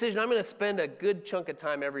make a decision. I'm going to spend a good chunk of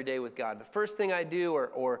time every day with God. The first thing I do,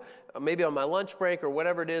 or maybe on my lunch break or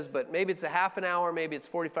whatever it is, but maybe it's a half an hour, maybe it's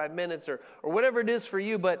 45 minutes or whatever it is for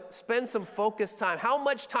you, but spend some focused time. How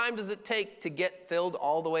much time does it take to get filled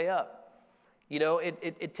all the way up?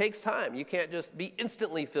 It takes time. You can't just be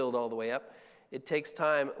instantly filled all the way up. It takes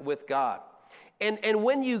time with God. And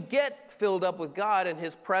when you get filled up with God and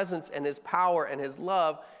his presence and his power and his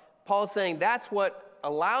love, Paul's saying that's what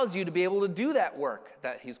allows you to be able to do that work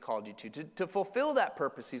that he's called you to fulfill that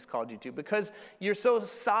purpose he's called you to, because you're so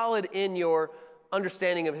solid in your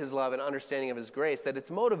understanding of his love and understanding of his grace that it's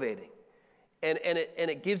motivating. And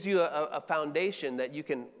it gives you a foundation that you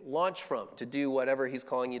can launch from to do whatever he's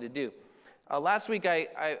calling you to do. Last week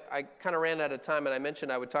I kind of ran out of time, and I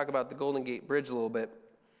mentioned I would talk about the Golden Gate Bridge a little bit.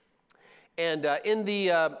 And in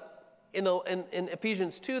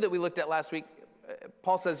Ephesians 2 that we looked at last week,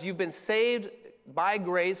 Paul says, you've been saved by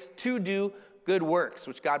grace to do good works,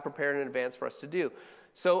 which God prepared in advance for us to do.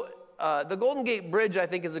 So the Golden Gate Bridge, I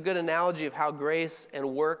think, is a good analogy of how grace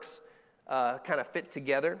and works kind of fit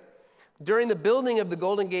together. During the building of the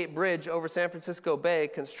Golden Gate Bridge over San Francisco Bay,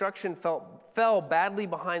 construction fell badly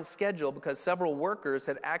behind schedule because several workers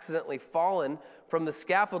had accidentally fallen from the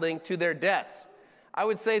scaffolding to their deaths. I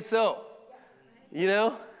would say so. You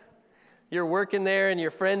know, you're working there and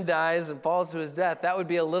your friend dies and falls to his death. That would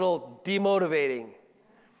be a little demotivating.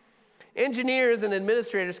 Engineers and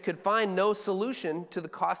administrators could find no solution to the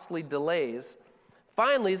costly delays.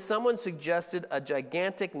 Finally, someone suggested a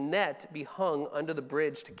gigantic net be hung under the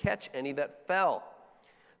bridge to catch any that fell.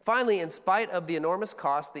 Finally, in spite of the enormous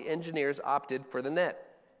cost, the engineers opted for the net.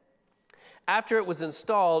 After it was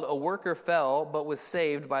installed, a worker fell but was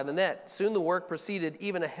saved by the net. Soon the work proceeded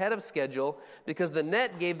even ahead of schedule because the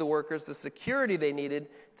net gave the workers the security they needed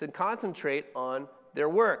to concentrate on their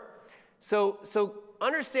work. So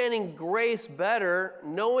understanding grace better,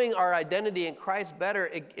 knowing our identity in Christ better,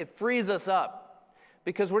 it frees us up.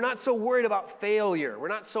 Because we're not so worried about failure. We're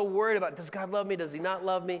not so worried about, does God love me? Does he not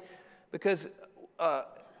love me? Because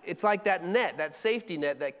it's like that net, that safety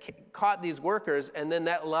net that caught these workers, and then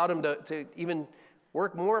that allowed them to even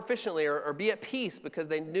work more efficiently or be at peace because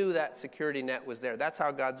they knew that security net was there. That's how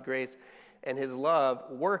God's grace and his love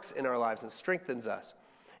works in our lives and strengthens us.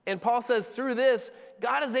 And Paul says through this,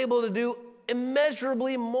 God is able to do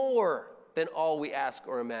immeasurably more than all we ask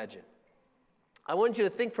or imagine. I want you to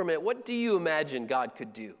think for a minute, what do you imagine God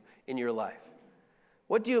could do in your life?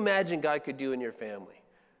 What do you imagine God could do in your family?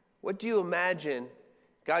 What do you imagine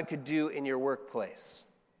God could do in your workplace?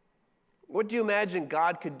 What do you imagine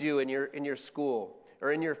God could do in your school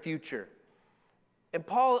or in your future? And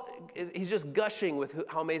Paul, he's just gushing with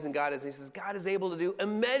how amazing God is. He says, God is able to do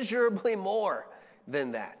immeasurably more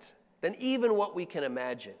than that, than even what we can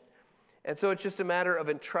imagine. And so it's just a matter of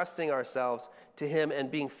entrusting ourselves to him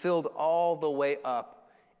and being filled all the way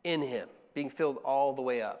up in him, being filled all the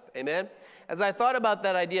way up. Amen? As I thought about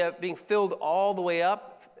that idea of being filled all the way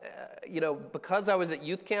up, because I was at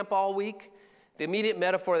youth camp all week, the immediate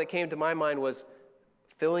metaphor that came to my mind was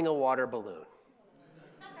filling a water balloon.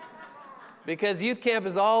 Because youth camp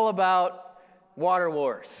is all about water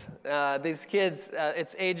wars. These kids,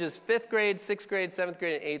 it's ages 5th grade, 6th grade, 7th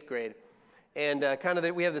grade, and 8th grade. And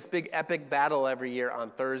we have this big epic battle every year on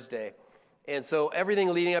Thursday. And so everything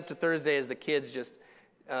leading up to Thursday is the kids just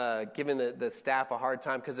giving the staff a hard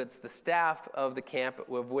time because it's the staff of the camp,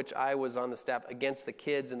 of which I was on the staff, against the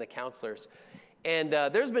kids and the counselors. And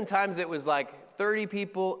there's been times it was like 30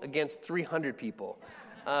 people against 300 people.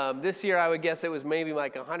 This year I would guess it was maybe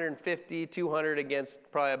like 150, 200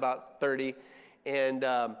 against probably about 30. And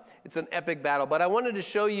it's an epic battle. But I wanted to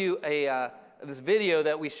show you this video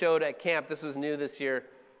that we showed at camp. This was new this year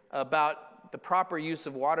about the proper use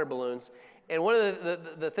of water balloons. And one of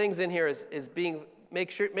the things in here is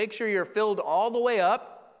make sure you're filled all the way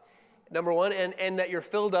up, number one, and that you're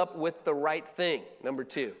filled up with the right thing, number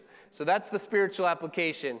two. So that's the spiritual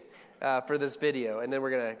application for this video. And then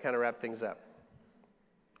we're going to kind of wrap things up.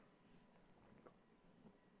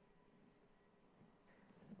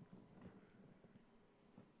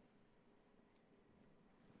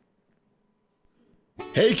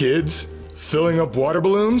 Hey kids, filling up water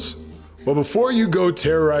balloons? Well, before you go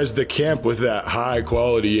terrorize the camp with that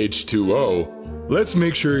high-quality H2O, let's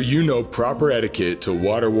make sure you know proper etiquette to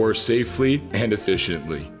water war safely and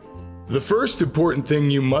efficiently. The first important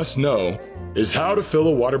thing you must know is how to fill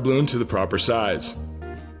a water balloon to the proper size.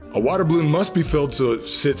 A water balloon must be filled so it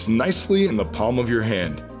sits nicely in the palm of your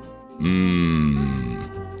hand.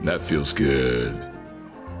 That feels good.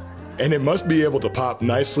 And it must be able to pop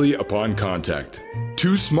nicely upon contact.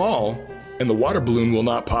 Too small, and the water balloon will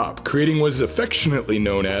not pop, creating what is affectionately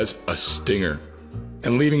known as a stinger,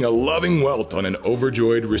 and leaving a loving welt on an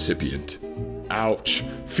overjoyed recipient. Ouch,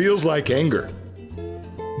 feels like anger.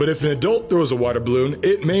 But if an adult throws a water balloon,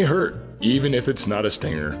 it may hurt, even if it's not a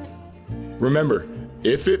stinger. Remember,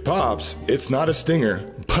 if it pops, it's not a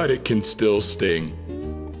stinger, but it can still sting.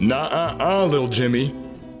 Nuh-uh, little Jimmy.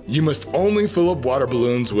 You must only fill up water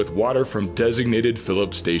balloons with water from designated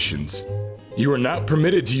fill-up stations. You are not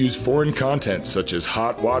permitted to use foreign content such as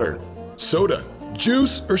hot water, soda,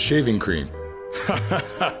 juice, or shaving cream.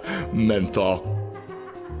 Menthol.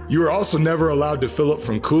 You are also never allowed to fill up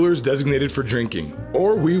from coolers designated for drinking,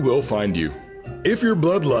 or we will find you. If your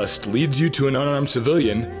bloodlust leads you to an unarmed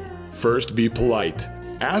civilian, first be polite.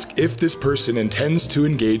 Ask if this person intends to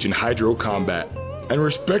engage in hydro combat, and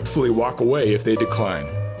respectfully walk away if they decline.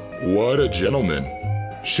 What a gentleman.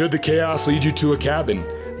 Should the chaos lead you to a cabin,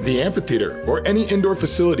 the amphitheater, or any indoor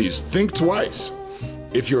facilities, think twice.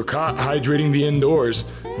 If you're caught hydrating the indoors,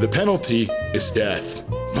 the penalty is death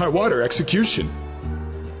by water execution.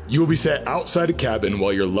 You will be set outside a cabin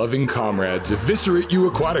while your loving comrades eviscerate you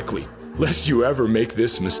aquatically, lest you ever make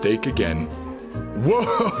this mistake again.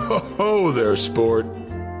 Whoa there, sport.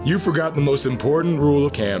 You forgot the most important rule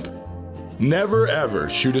of camp. Never ever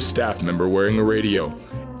shoot a staff member wearing a radio,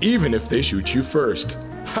 even if they shoot you first.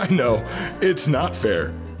 I know, it's not fair,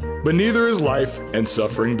 but neither is life, and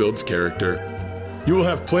suffering builds character. You will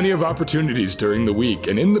have plenty of opportunities during the week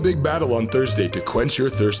and in the big battle on Thursday to quench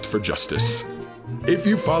your thirst for justice. If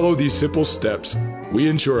you follow these simple steps, we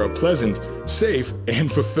ensure a pleasant, safe, and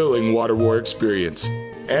fulfilling water war experience.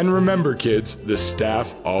 And remember, kids, the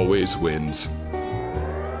staff always wins.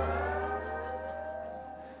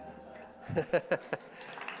 That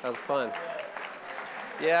was fun.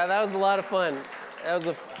 Yeah, that was a lot of fun. That was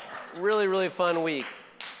a really, really fun week.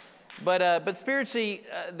 But spiritually,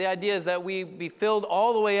 the idea is that we be filled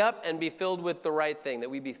all the way up and be filled with the right thing, that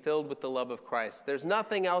we be filled with the love of Christ. There's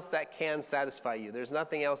nothing else that can satisfy you. There's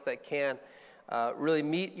nothing else that can really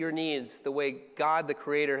meet your needs the way God, the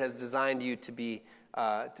Creator, has designed you to be,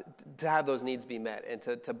 to have those needs be met, and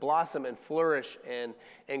to blossom and flourish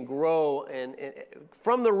and grow and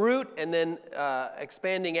from the root, and then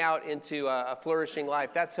expanding out into a flourishing life.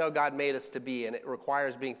 That's how God made us to be, and it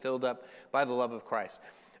requires being filled up by the love of Christ.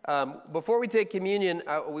 Before we take communion,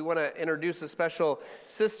 we want to introduce a special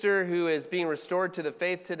sister who is being restored to the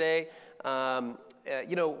faith today.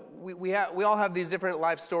 We all have these different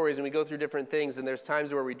life stories, and we go through different things, and there's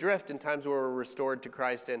times where we drift and times where we're restored to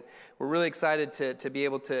Christ, and we're really excited to be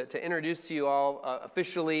able to introduce to you all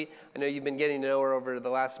officially. I know you've been getting to know her over the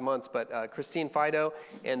last months, but Christine Fido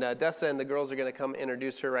and Dessa and the girls are going to come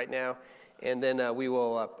introduce her right now, and then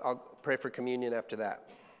I'll pray for communion after that.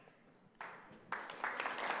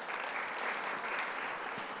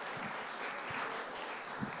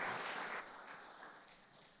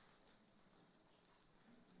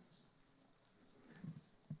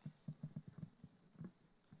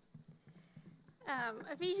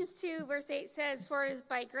 Ephesians 2, verse 8 says, "For it is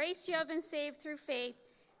by grace you have been saved through faith,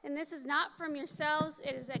 and this is not from yourselves,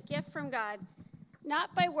 it is a gift from God,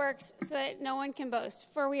 not by works, so that no one can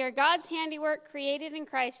boast. For we are God's handiwork, created in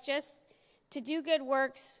Christ Jesus to do good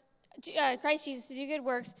works,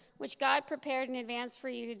 which God prepared in advance for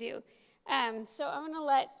you to do." So I'm going to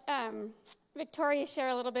let Victoria share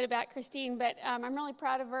a little bit about Christine, but I'm really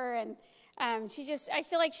proud of her, and I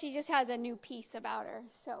feel like she just has a new peace about her,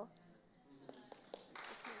 so...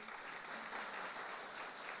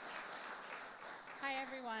 Hi,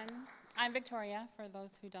 everyone. I'm Victoria, for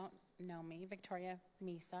those who don't know me. Victoria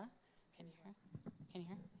Misa. Can you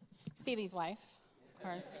hear? Seeley's wife, of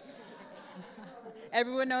course.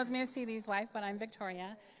 Everyone knows me as Seeley's wife, but I'm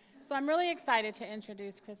Victoria. So I'm really excited to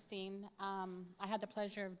introduce Christine. I had the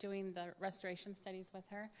pleasure of doing the restoration studies with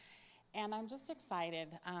her, and I'm just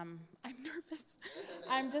excited. I'm nervous.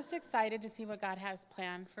 I'm just excited to see what God has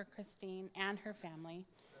planned for Christine and her family.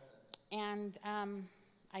 And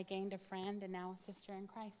I gained a friend and now a sister in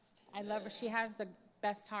Christ. I love her. She has the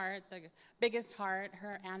best heart, the biggest heart,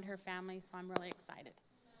 her and her family, so I'm really excited.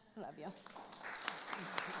 I love you.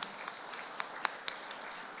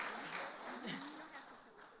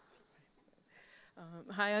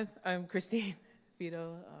 Hi, I'm Christine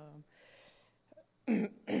Fido.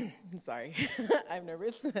 Sorry, I'm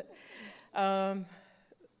nervous. I'm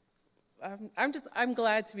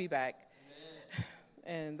glad to be back.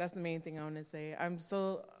 And that's the main thing I want to say. I'm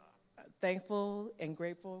so thankful and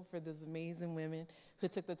grateful for these amazing women who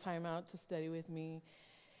took the time out to study with me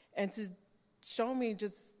and to show me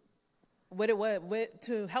just what it was,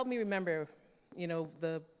 to help me remember,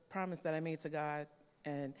 the promise that I made to God.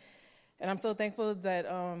 And I'm so thankful that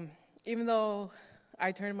even though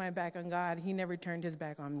I turned my back on God, He never turned His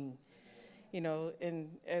back on me. And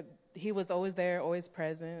He was always there, always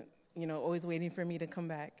present, always waiting for me to come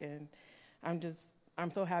back. And I'm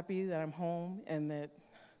so happy that I'm home and that,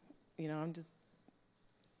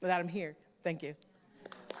 that I'm here. Thank you.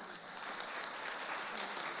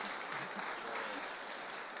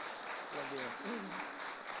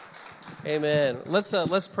 Amen.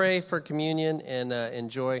 Let's pray for communion and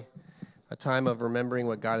enjoy a time of remembering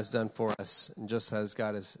what God has done for us, and just as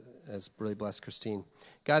God has really blessed Christine.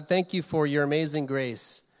 God, thank you for your amazing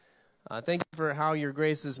grace. Thank you for how your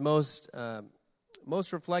grace is most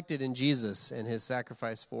reflected in Jesus and his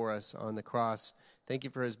sacrifice for us on the cross. Thank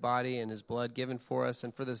you for his body and his blood given for us,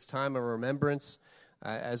 and for this time of remembrance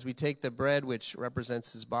as we take the bread, which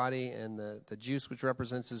represents his body, and the juice, which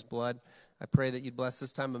represents his blood. I pray that you'd bless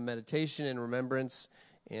this time of meditation and remembrance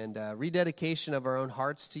and rededication of our own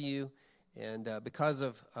hearts to you. And because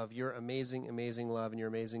of your amazing, amazing love and your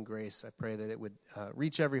amazing grace, I pray that it would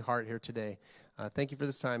reach every heart here today. Thank you for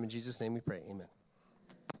this time. In Jesus' name we pray. Amen.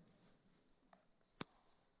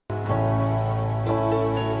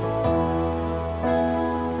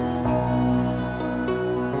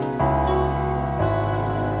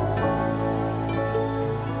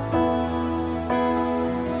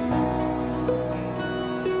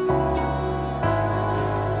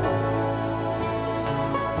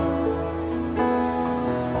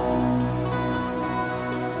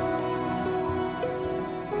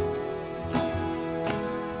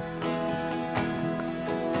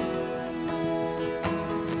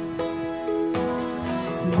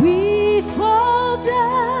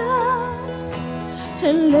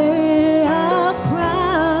 and lay our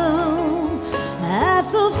crown at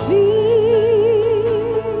the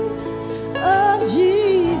feet of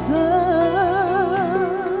Jesus.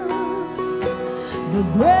 The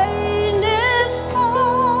greatness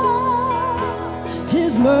of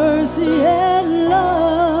His mercy and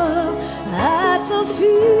love at the feet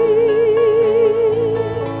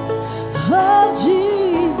of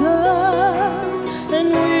Jesus, and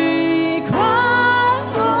we cry,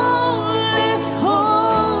 holy,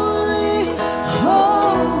 holy,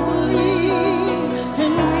 holy,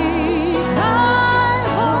 and we cry,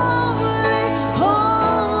 holy,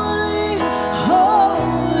 holy,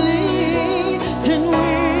 holy, and we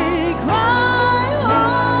cry,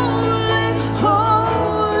 holy,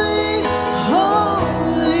 holy,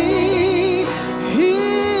 holy, He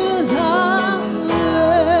is our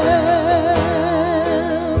Lamb.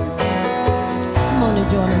 Come on and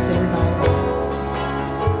join us, everybody.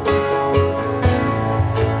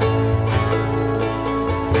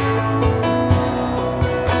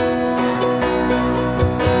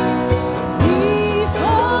 We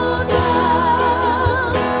fall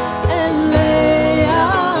down and lay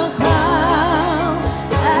our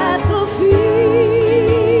crowns at the feet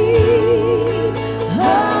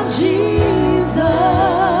of Jesus.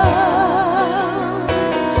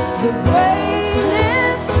 The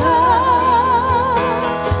greatness of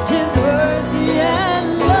His mercy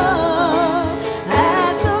and love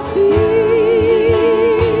at the feet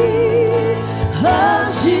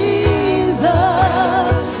of Jesus,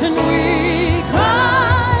 and we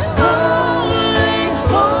cry, holy,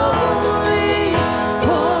 holy,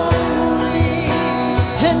 holy,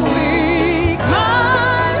 and we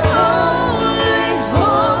cry, holy,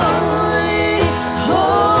 holy,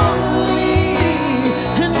 holy,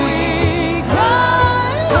 and we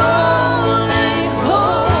cry,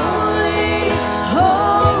 holy, holy,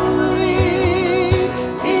 holy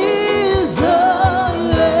is the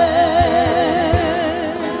Lamb.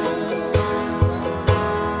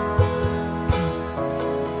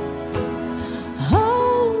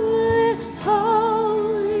 Holy,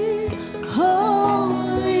 holy,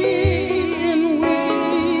 holy, and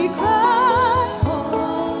we cry,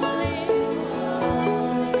 holy,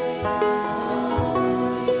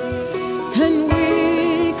 and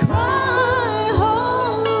we cry,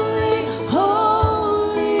 holy,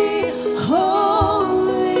 holy,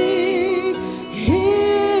 holy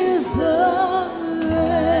is the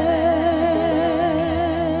Lamb.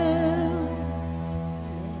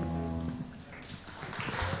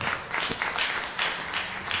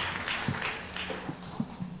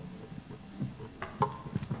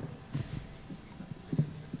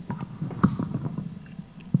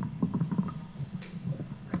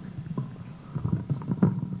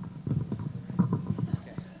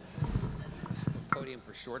 It's the podium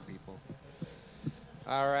for short people.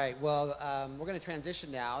 All right. Well, we're going to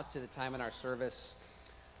transition now to the time in our service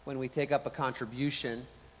when we take up a contribution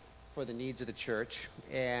for the needs of the church.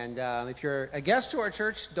 And if you're a guest to our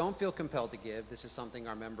church, don't feel compelled to give. This is something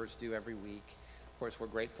our members do every week. Of course, we're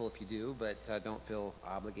grateful if you do, but don't feel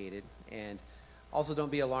obligated. And also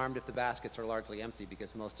don't be alarmed if the baskets are largely empty,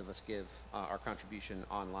 because most of us give our contribution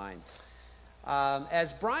online.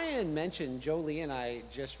 As Brian mentioned, Jolie and I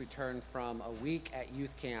just returned from a week at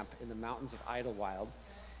youth camp in the mountains of Idlewild.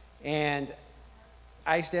 And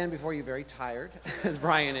I stand before you very tired, as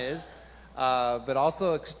Brian is, but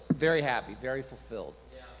also very happy, very fulfilled.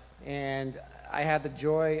 And I had the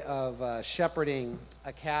joy of shepherding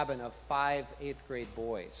a cabin of 5 8th grade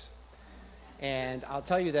boys. And I'll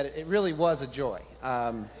tell you that it really was a joy.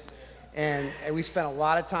 And we spent a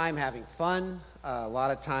lot of time having fun, a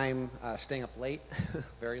lot of time staying up late,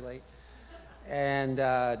 very late, and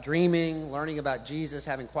dreaming, learning about Jesus,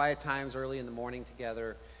 having quiet times early in the morning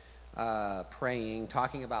together, praying,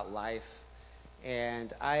 talking about life.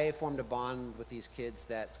 And I formed a bond with these kids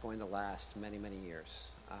that's going to last many, many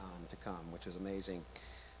years to come, which is amazing.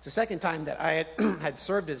 It's the second time that I had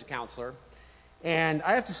served as a counselor. And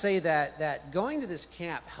I have to say that going to this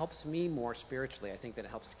camp helps me more spiritually, I think, than it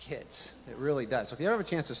helps the kids. It really does. So if you ever have a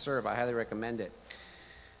chance to serve, I highly recommend it.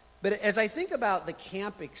 But as I think about the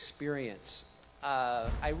camp experience,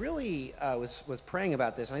 I really was praying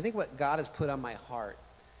about this. And I think what God has put on my heart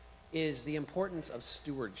is the importance of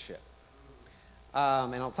stewardship.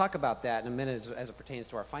 And I'll talk about that in a minute as it pertains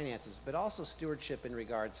to our finances, but also stewardship in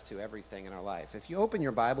regards to everything in our life. If you open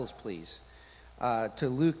your Bibles, please, to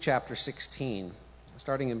Luke chapter 16,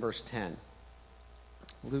 starting in verse 10.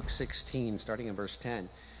 Luke 16, starting in verse 10.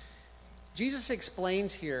 Jesus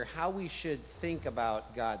explains here how we should think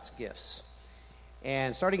about God's gifts.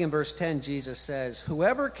 And starting in verse 10, Jesus says,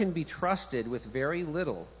 "Whoever can be trusted with very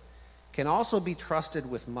little can also be trusted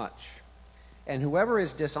with much. And whoever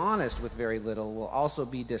is dishonest with very little will also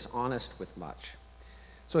be dishonest with much.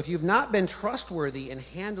 So if you've not been trustworthy in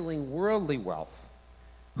handling worldly wealth,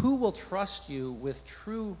 who will trust you with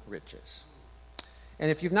true riches? And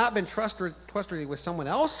if you've not been trustworthy with someone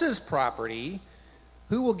else's property,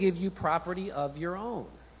 who will give you property of your own?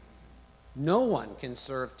 No one can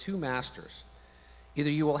serve two masters. Either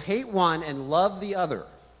you will hate one and love the other,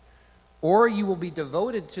 or you will be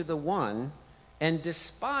devoted to the one and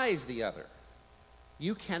despise the other.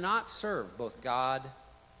 You cannot serve both God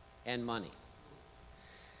and money.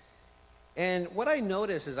 And what I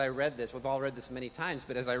noticed as I read this, we've all read this many times,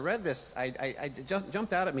 but as I read this, I just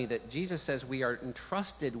jumped out at me that Jesus says we are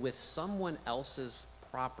entrusted with someone else's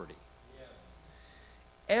property.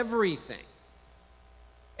 Yeah.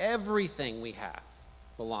 Everything we have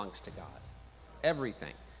belongs to God.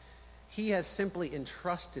 Everything. He has simply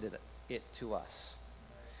entrusted it to us.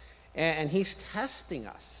 And he's testing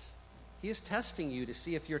us. He is testing you to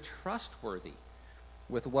see if you're trustworthy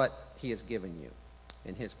with what he has given you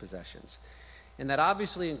in his possessions. And that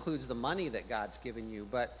obviously includes the money that God's given you.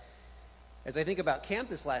 But as I think about camp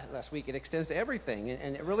this last week, it extends to everything.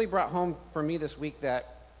 And it really brought home for me this week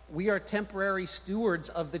that we are temporary stewards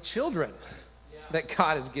of the children that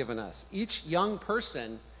God has given us. Each young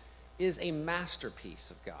person is a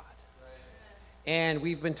masterpiece of God. And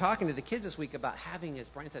we've been talking to the kids this week about having, as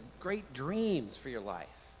Brian said, great dreams for your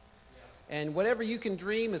life. And whatever you can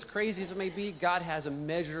dream, as crazy as it may be, God has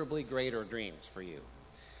immeasurably greater dreams for you.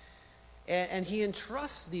 And he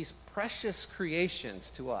entrusts these precious creations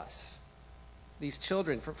to us, these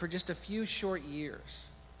children, for just a few short years,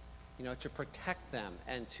 to protect them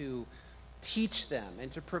and to teach them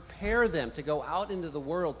and to prepare them to go out into the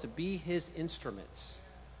world to be his instruments.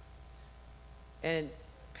 And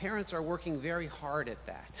parents are working very hard at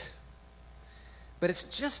that. But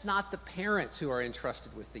it's just not the parents who are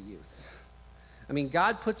entrusted with the youth. I mean,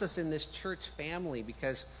 God puts us in this church family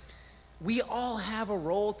because we all have a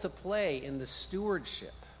role to play in the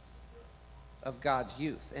stewardship of God's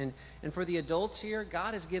youth. And for the adults here,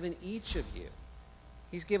 God has given each of you,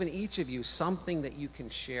 he's given each of you something that you can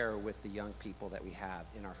share with the young people that we have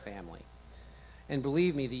in our family. And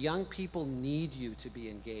believe me, the young people need you to be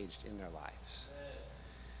engaged in their lives.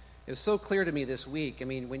 It was so clear to me this week. I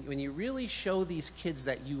mean, when you really show these kids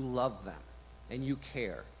that you love them and you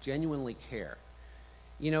care, genuinely care,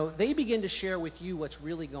 they begin to share with you what's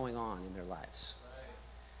really going on in their lives.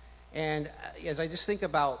 Right. And as I just think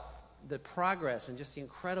about the progress and just the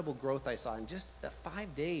incredible growth I saw in just the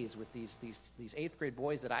 5 days with these 8th grade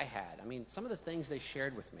boys that I had, I mean, some of the things they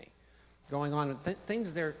shared with me going on,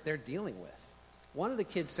 things they're dealing with. One of the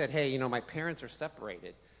kids said, hey, my parents are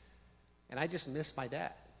separated, and I just miss my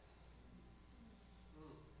dad.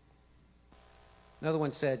 Another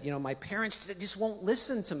one said, my parents just won't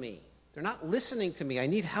listen to me. They're not listening to me. I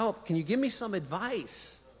need help. Can you give me some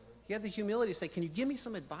advice? He had the humility to say, can you give me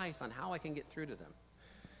some advice on how I can get through to them?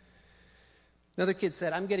 Another kid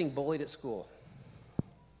said, I'm getting bullied at school.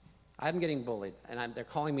 I'm getting bullied, and they're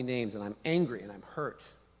calling me names, and I'm angry, and I'm hurt.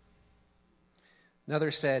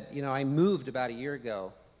 Another said, I moved about a year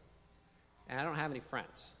ago, and I don't have any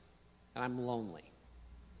friends, and I'm lonely.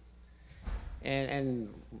 And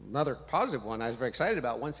another positive one I was very excited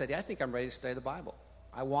about, one said, I think I'm ready to study the Bible.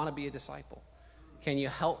 I want to be a disciple. Can you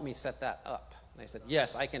help me set that up? And I said,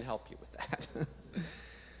 yes, I can help you with that.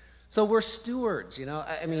 So we're stewards,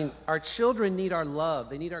 I mean, our children need our love.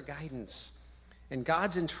 They need our guidance. And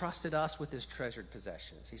God's entrusted us with his treasured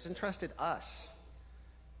possessions. He's entrusted us.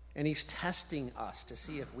 And he's testing us to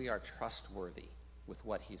see if we are trustworthy with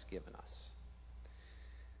what he's given us.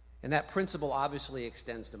 And that principle obviously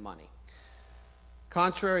extends to money.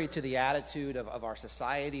 Contrary to the attitude of our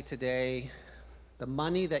society today, the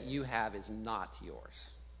money that you have is not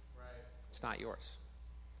yours. Right. It's not yours.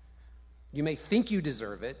 You may think you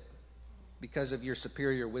deserve it because of your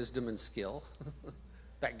superior wisdom and skill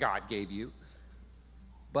that God gave you.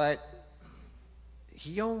 But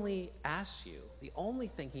he only asks you, the only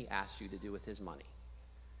thing he asks you to do with his money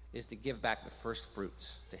is to give back the first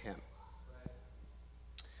fruits to him. Right.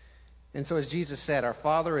 And so as Jesus said, our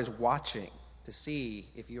Father is watching to see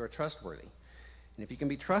if you are trustworthy. And if you can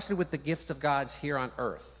be trusted with the gifts of God's here on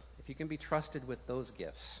earth, if you can be trusted with those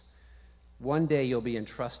gifts, one day you'll be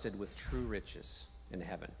entrusted with true riches in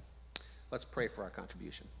heaven. Let's pray for our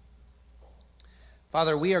contribution.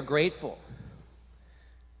 Father, we are grateful.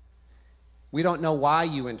 We don't know why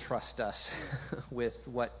you entrust us with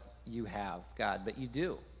what you have, God, but you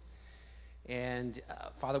do. And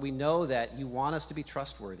Father, we know that you want us to be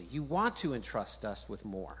trustworthy. You want to entrust us with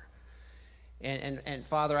more. And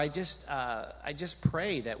Father, I just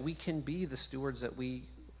pray that we can be the stewards that we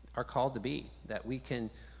are called to be, that we can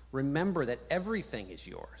remember that everything is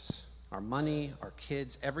yours. Our money, our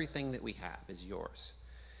kids, everything that we have is yours.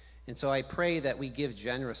 And so I pray that we give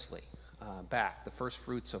generously back the first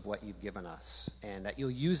fruits of what you've given us, and that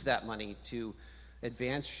you'll use that money to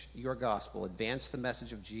advance your gospel, advance the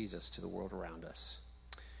message of Jesus to the world around us.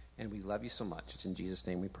 And we love you so much. It's in Jesus'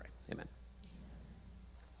 name we pray. Amen.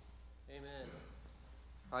 Amen.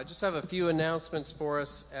 I just have a few announcements for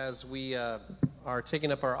us as we are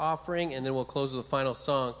taking up our offering, and then we'll close with a final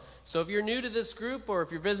song. So if you're new to this group, or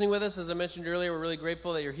if you're visiting with us, as I mentioned earlier, we're really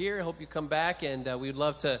grateful that you're here. I hope you come back, and we'd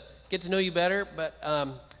love to get to know you better. But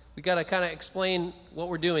we got to kind of explain what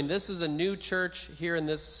we're doing. This is a new church here in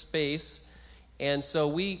this space, and so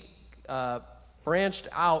we branched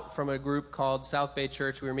out from a group called South Bay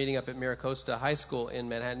Church. We were meeting up at Miracosta High School in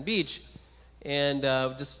Manhattan Beach, and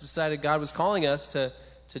just decided God was calling us to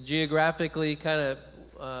geographically kind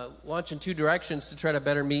of launch in two directions to try to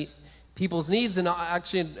better meet people's needs and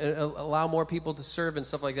actually allow more people to serve and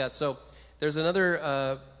stuff like that. So there's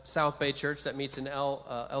another South Bay church that meets in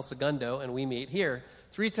El Segundo, and we meet here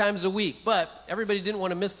 3 times a week. But everybody didn't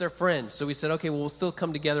want to miss their friends, so we said, okay, well, we'll still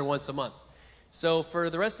come together once a month. So for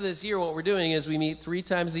the rest of this year, what we're doing is we meet 3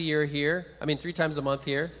 times a year here. 3 times a month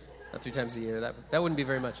here. Not 3 times a year. That wouldn't be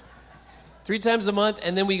very much. 3 times a month,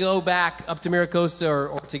 and then we go back up to Miracosta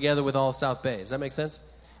or together with all of South Bay. Does that make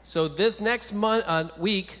sense? So this next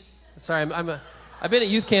week, sorry, I've been at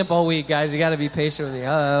youth camp all week, guys. You got to be patient with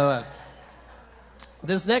me.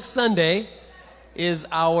 This next Sunday is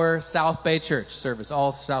our South Bay Church service,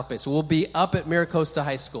 all South Bay. So we'll be up at Miracosta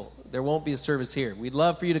High School. There won't be a service here. We'd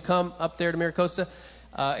love for you to come up there to Miracosta.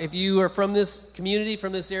 If you are from this community,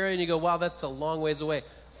 from this area, and you go, wow, that's a long ways away.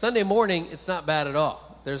 Sunday morning, it's not bad at all.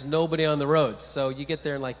 There's nobody on the roads. So you get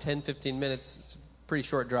there in like 10, 15 minutes. It's a pretty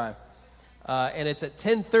short drive. And it's at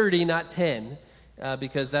 10:30, not 10,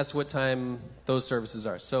 because that's what time those services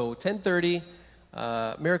are. So 10:30,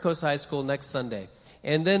 Miracosta High School next Sunday.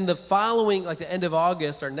 And then the following, like the end of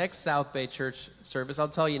August, our next South Bay Church service, I'll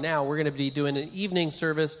tell you now, we're going to be doing an evening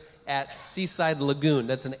service at Seaside Lagoon.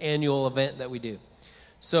 That's an annual event that we do.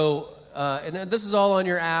 So, and this is all on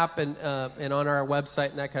your app and on our website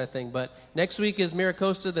and that kind of thing. But next week is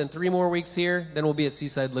Miracosta, then 3 more weeks here, then we'll be at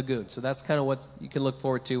Seaside Lagoon. So that's kind of what you can look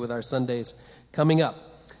forward to with our Sundays coming up.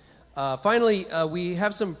 Finally, we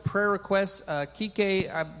have some prayer requests.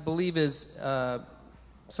 Kike, I believe, is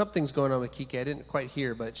something's going on with Kike. I didn't quite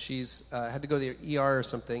hear, but she's had to go to the ER or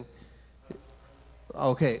something.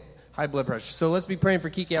 Okay. High blood pressure. So let's be praying for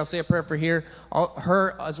Kike. I'll say a prayer for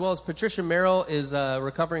her, as well as Patricia Merrill is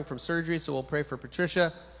recovering from surgery, so we'll pray for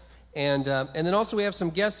Patricia. And then also we have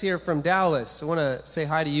some guests here from Dallas. I want to say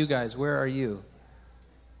hi to you guys. Where are you?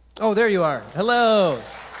 Oh, there you are. Hello.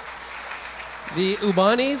 The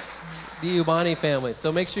Ubanis, the Ubani family.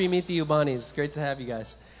 So make sure you meet the Ubanis. Great to have you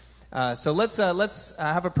guys. So let's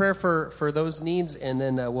have a prayer for those needs, and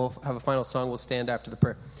then we'll have a final song. We'll stand after the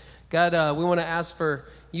prayer. God, we want to ask for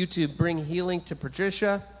you to bring healing to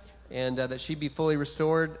Patricia, and that she be fully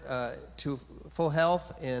restored to full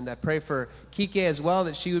health. And I pray for Kike as well,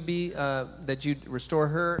 that she would be, that you'd restore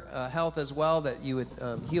her health as well, that you would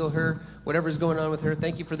heal her, whatever's going on with her.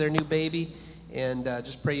 Thank you for their new baby, and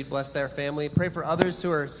just pray you'd bless their family. Pray for others who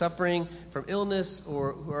are suffering from illness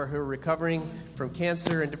or who are recovering from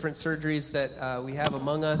cancer and different surgeries that we have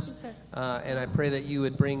among us. And I pray that you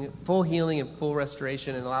would bring full healing and full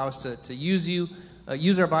restoration and allow us to use you,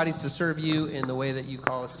 use our bodies to serve you in the way that you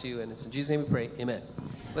call us to. And it's in Jesus' name we pray. Amen.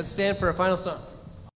 Let's stand for a final song.